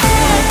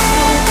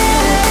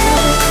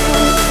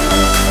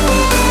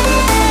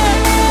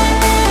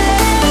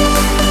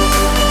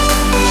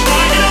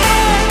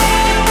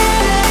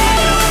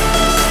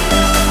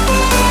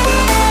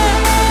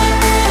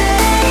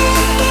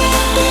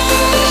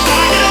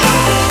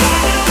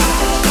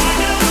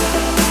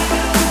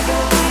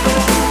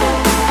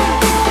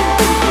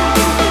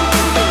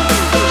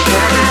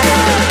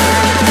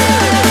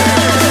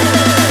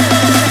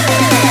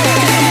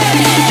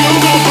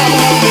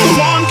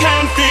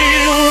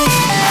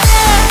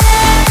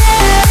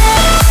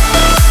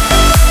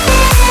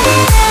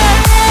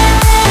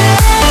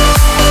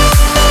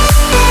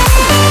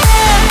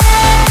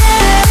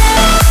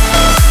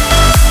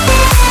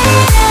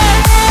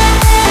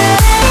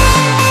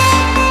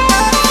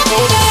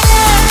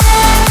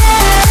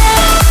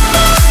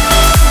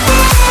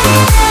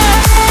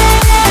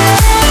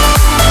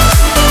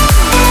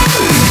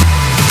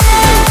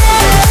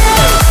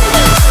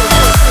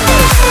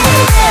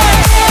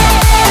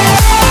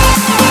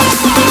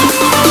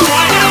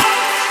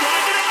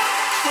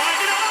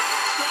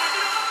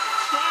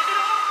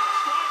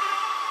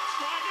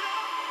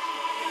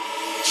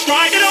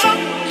 Strike it up,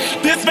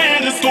 this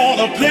band is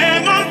gonna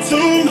play my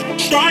tune.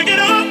 Strike it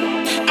up,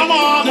 I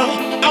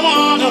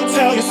wanna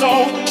tell you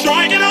so.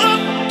 Strike it up,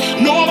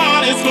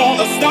 nobody's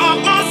gonna stop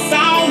my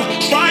sound.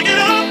 Strike it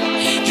up,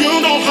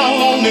 you know how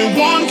only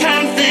one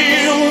can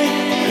feel.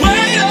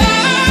 Wait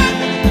up,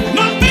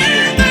 my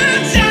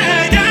business,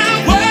 yeah,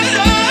 yeah. Wait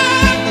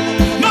up,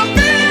 my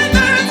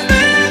business,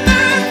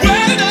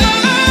 wait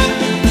up,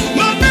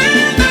 my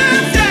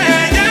business,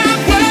 yeah, yeah.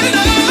 Wait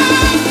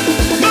up,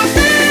 my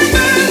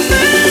business.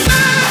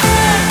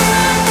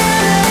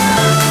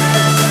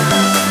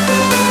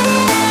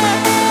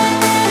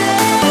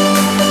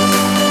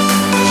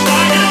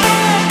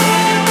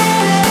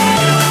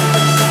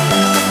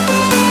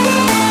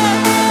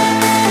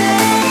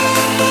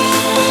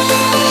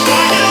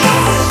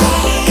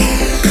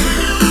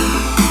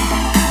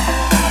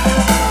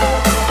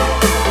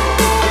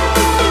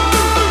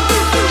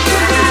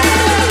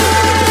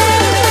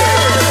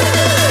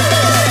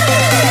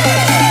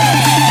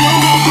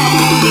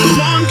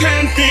 One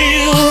can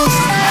feel.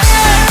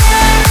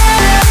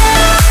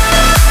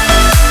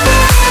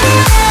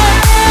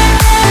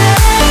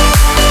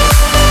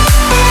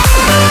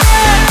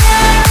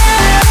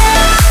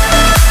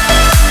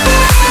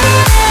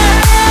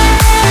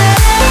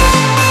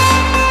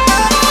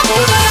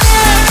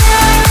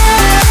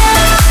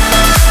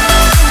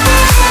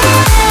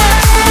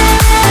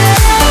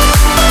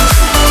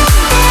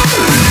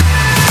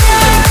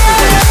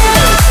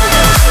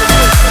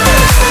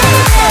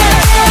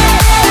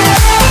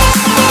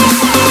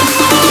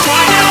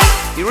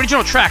 The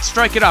original track,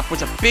 Strike It Up,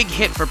 was a big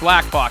hit for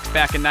Black Box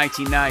back in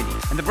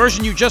 1990, and the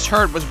version you just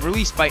heard was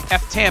released by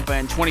F Tampa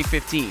in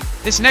 2015.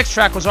 This next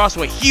track was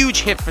also a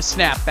huge hit for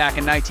Snap back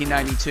in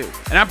 1992,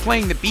 and I'm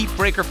playing the Beat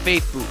Breaker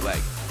Faith bootleg.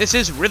 This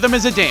is Rhythm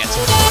is a Dancer.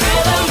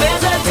 Rhythm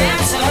is a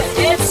dancer,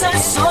 it's a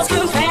soul's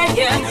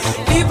companion.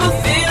 People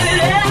feel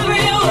it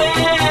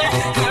everywhere.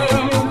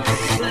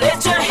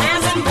 Lift your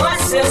hands and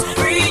voices,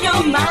 free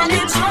your mind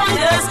and join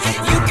us.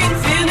 You can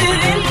feel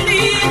it in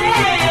the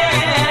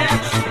air.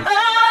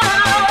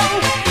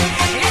 Oh,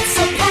 it's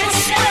a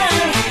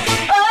passion.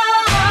 Oh,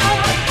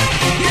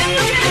 you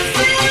can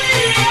feel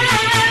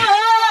it.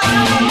 Oh.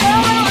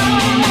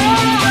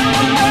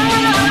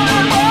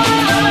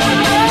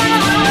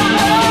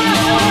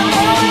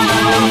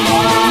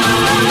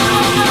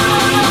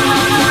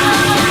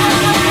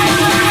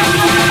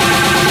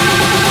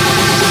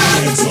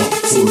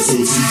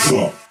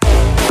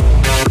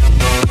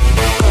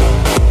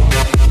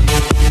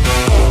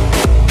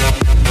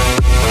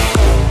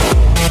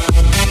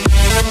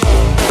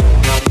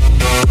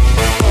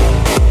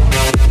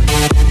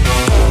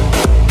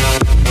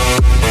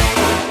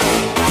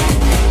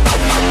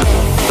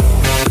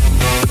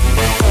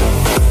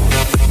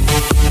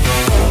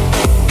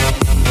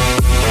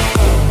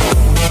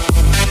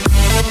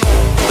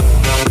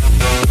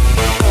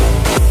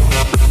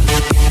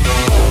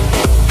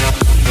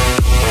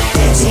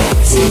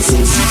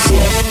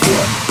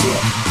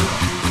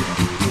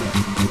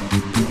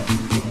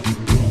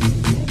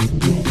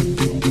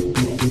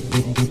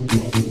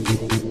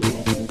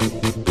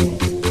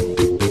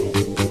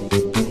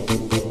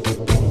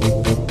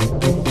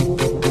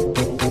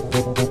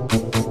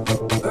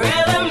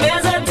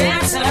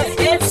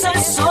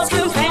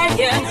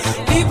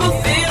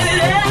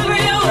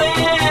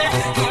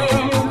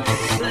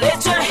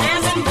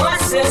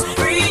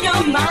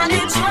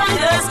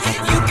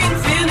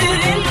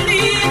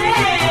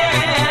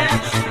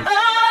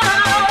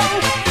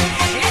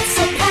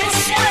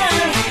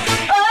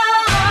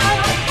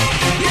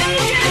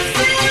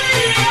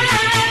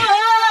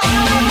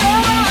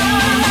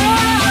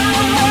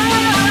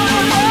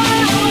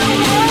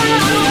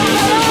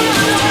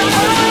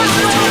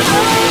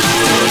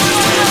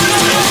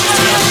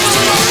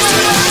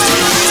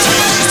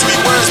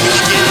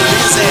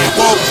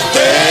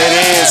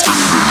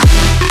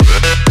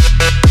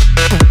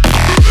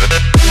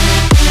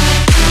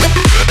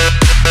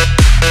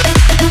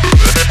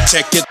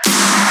 check it.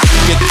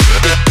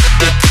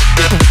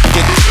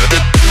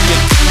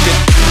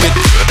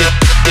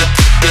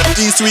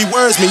 These three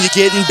words mean you're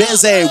getting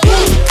busy.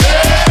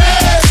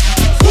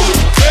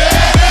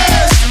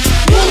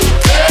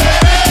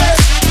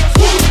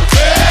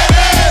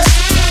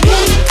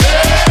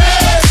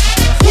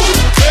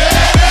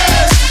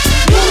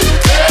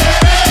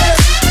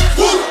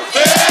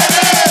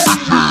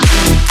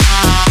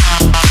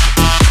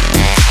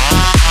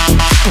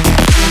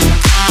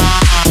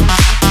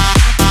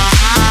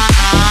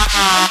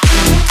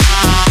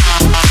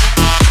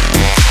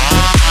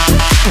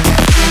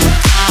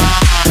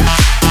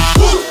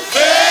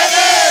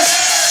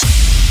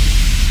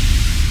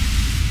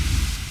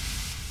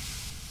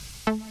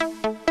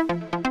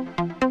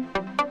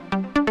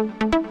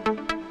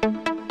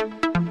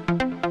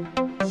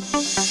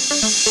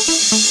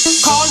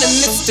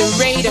 Mr.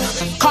 Raider,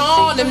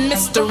 call him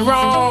Mr.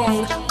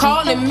 Wrong,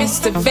 call him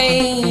Mr.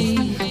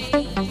 Vain.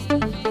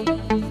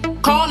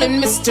 Call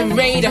him Mr.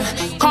 Raider,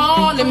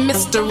 call him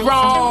Mr.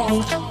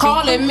 Wrong,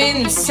 call him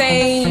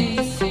insane.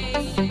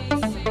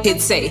 He'd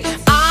say,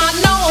 I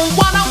know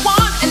what I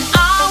want and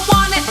I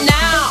want it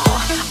now.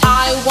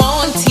 I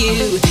want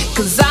you,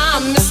 cause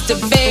I'm Mr.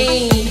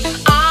 Vain.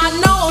 I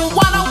know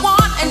what I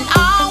want and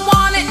I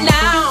want it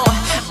now.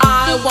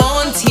 I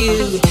want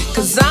you,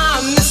 cause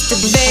I'm Mr.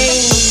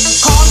 Vain.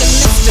 Call him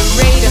Mr.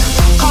 Raider,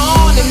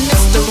 call him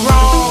Mr.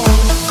 Wrong,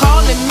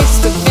 call him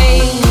Mr.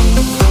 Vain.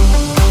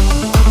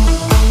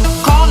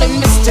 Call him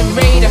Mr.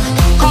 Raider,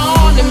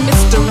 call him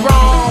Mr.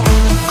 Wrong,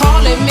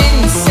 call him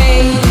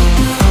insane.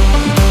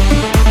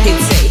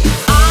 He'd say,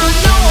 I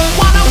know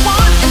what I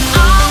want and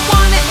I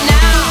want it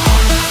now.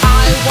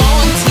 I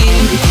want you,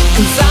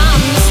 cause I'm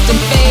Mr.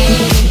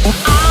 Vain.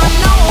 I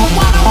know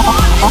what I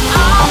want and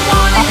I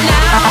want it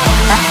now.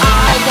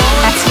 I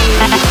want you,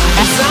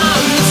 cause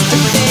I'm Mr.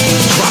 Vain.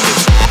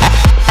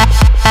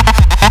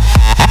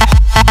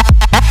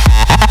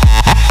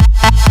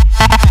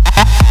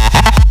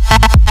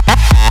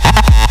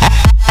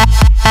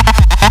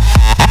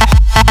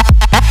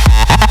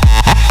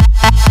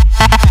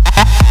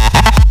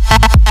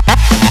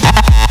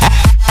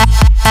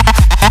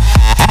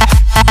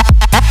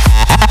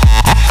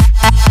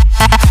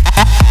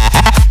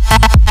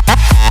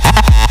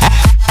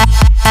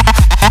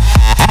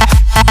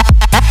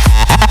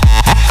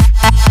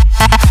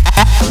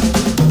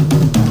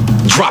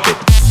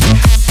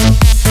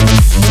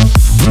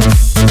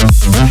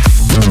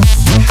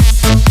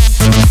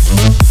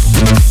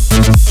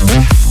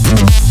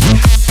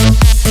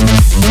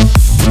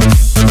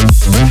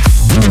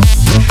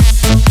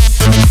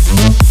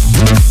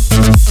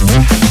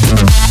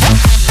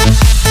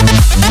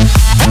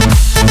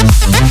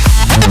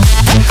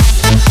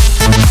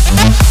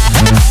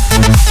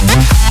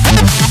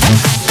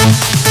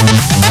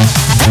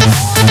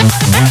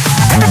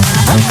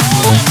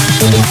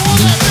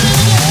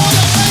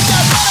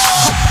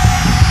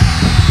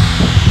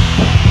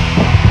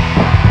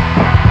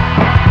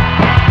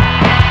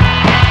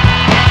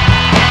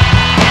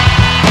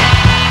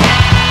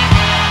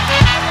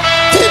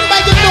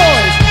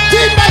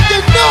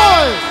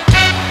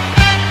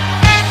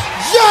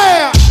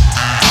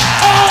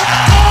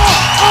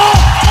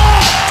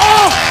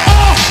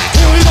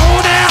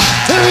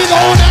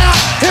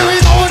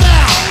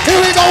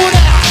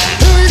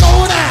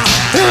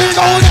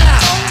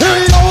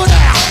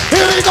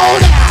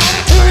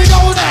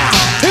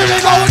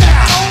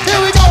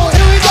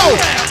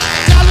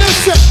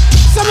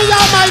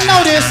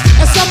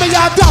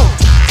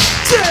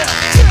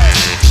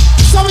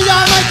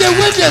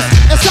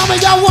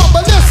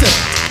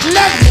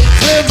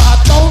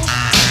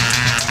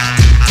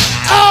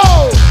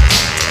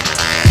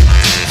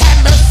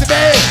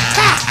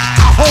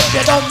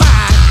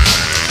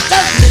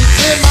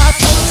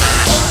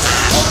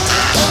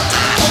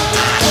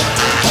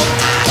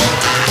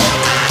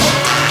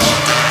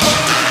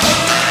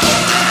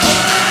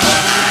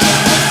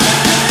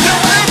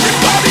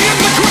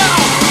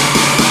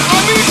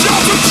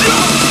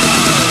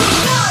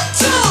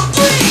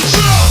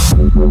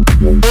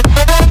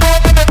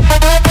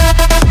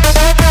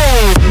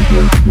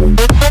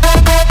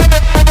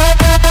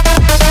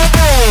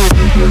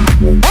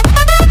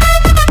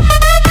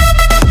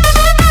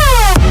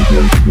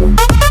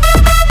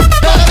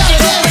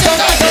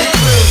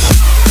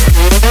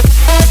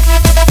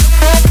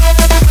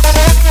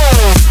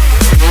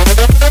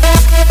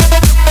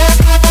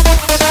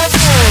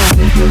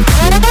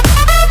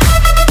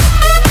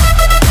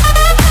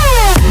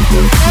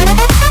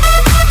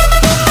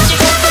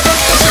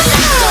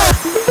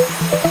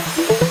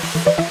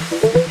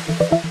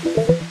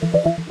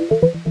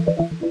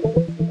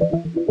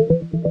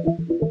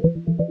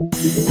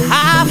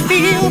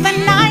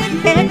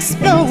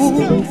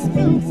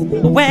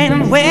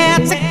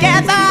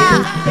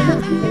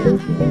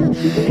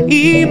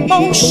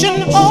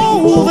 Emotion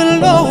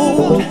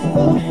overload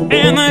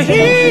and the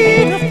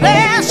heat of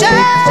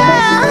pleasure.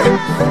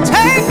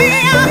 Take me,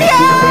 I'm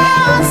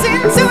yours,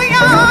 into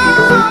your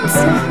arms.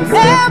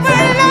 Never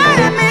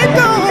let me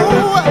go.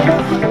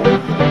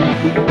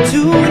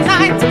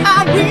 Tonight I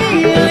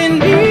really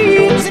need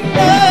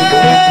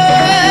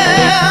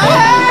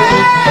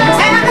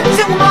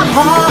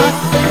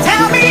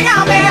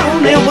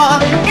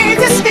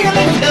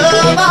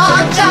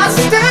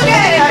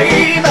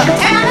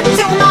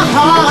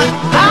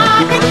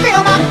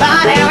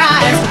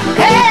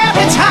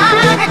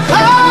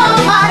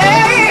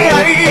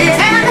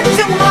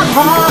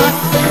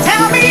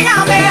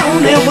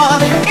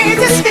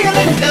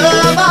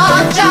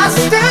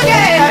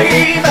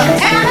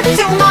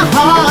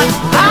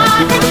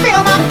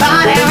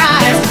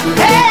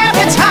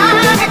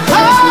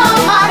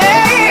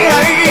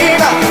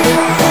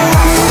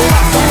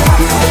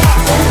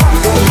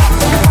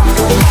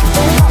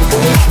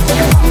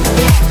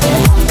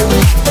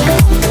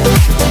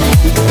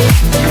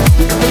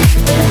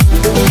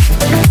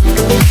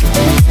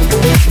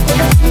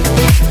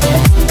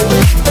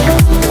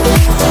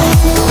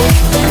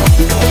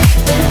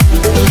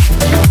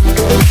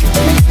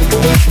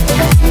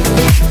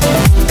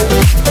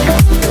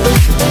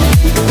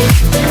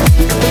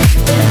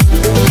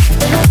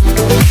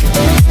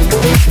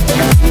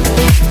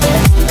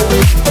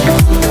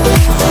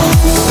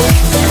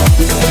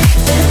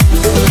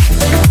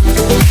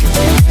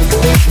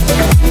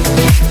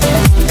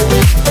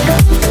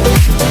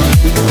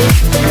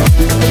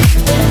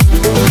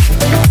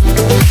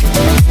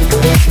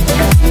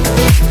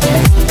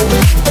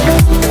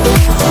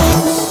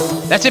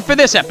That's it for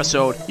this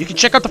episode. You can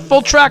check out the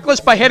full track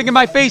list by heading to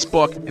my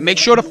Facebook, and make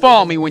sure to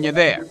follow me when you're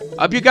there.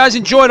 I hope you guys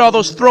enjoyed all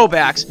those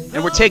throwbacks,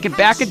 and we're taken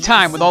back in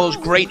time with all those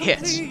great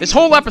hits. This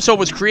whole episode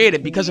was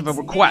created because of a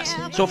request,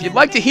 so if you'd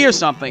like to hear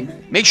something,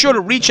 make sure to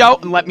reach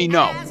out and let me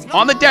know.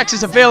 On the Decks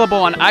is available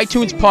on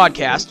iTunes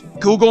Podcast,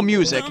 Google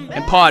Music,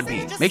 and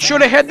Podbean. Make sure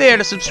to head there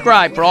to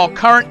subscribe for all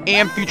current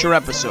and future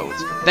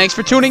episodes. Thanks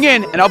for tuning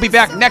in, and I'll be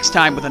back next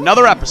time with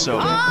another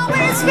episode.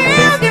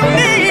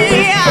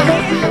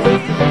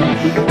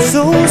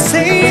 So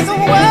say the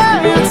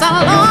words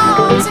I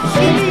long to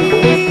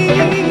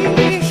hear.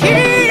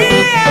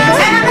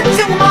 Tell it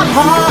to my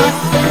heart.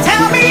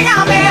 Tell me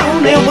I'm the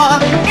only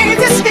one. Is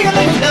this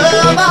feeling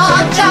love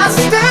or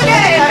just a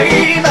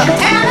game?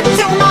 Tell it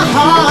to my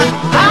heart.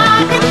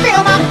 I can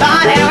feel my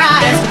body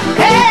rise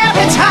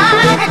every time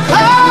you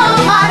call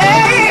my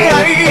name.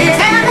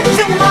 Tell it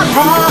to my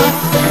heart.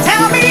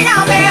 Tell me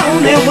I'm the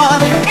only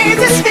one. Is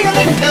this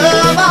feeling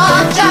love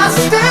or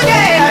just a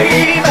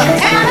game?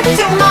 Tell it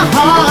to my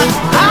heart.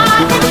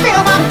 I can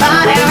feel my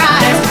body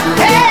rise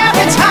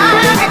every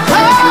time you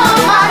call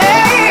my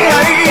name.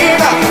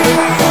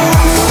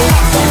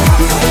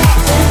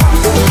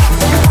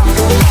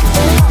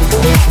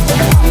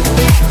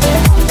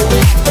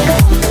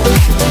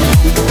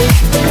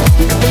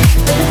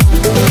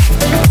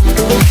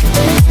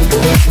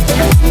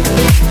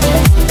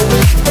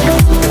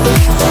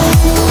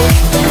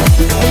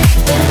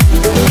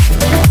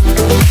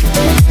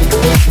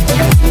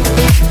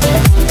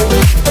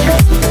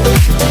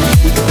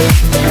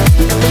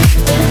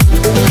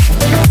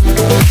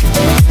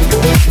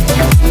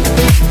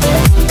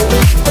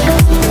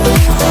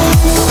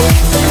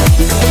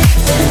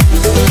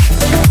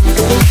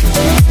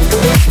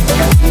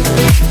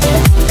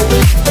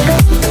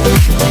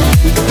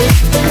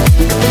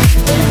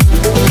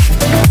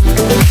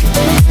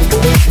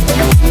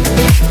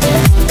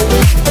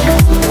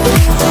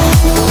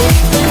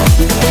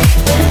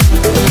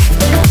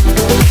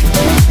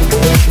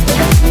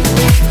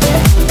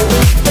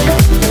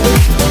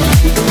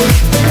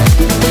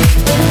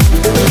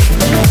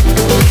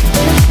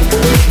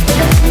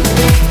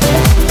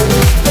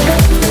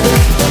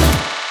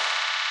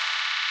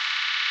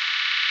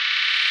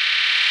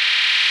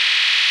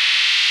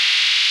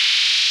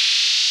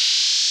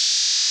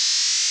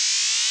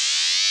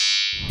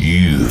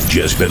 You've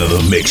just been in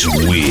the mix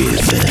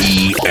with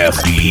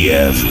EFP.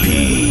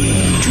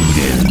 Tune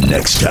in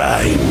next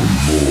time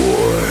for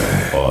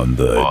more on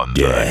the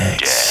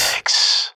decks.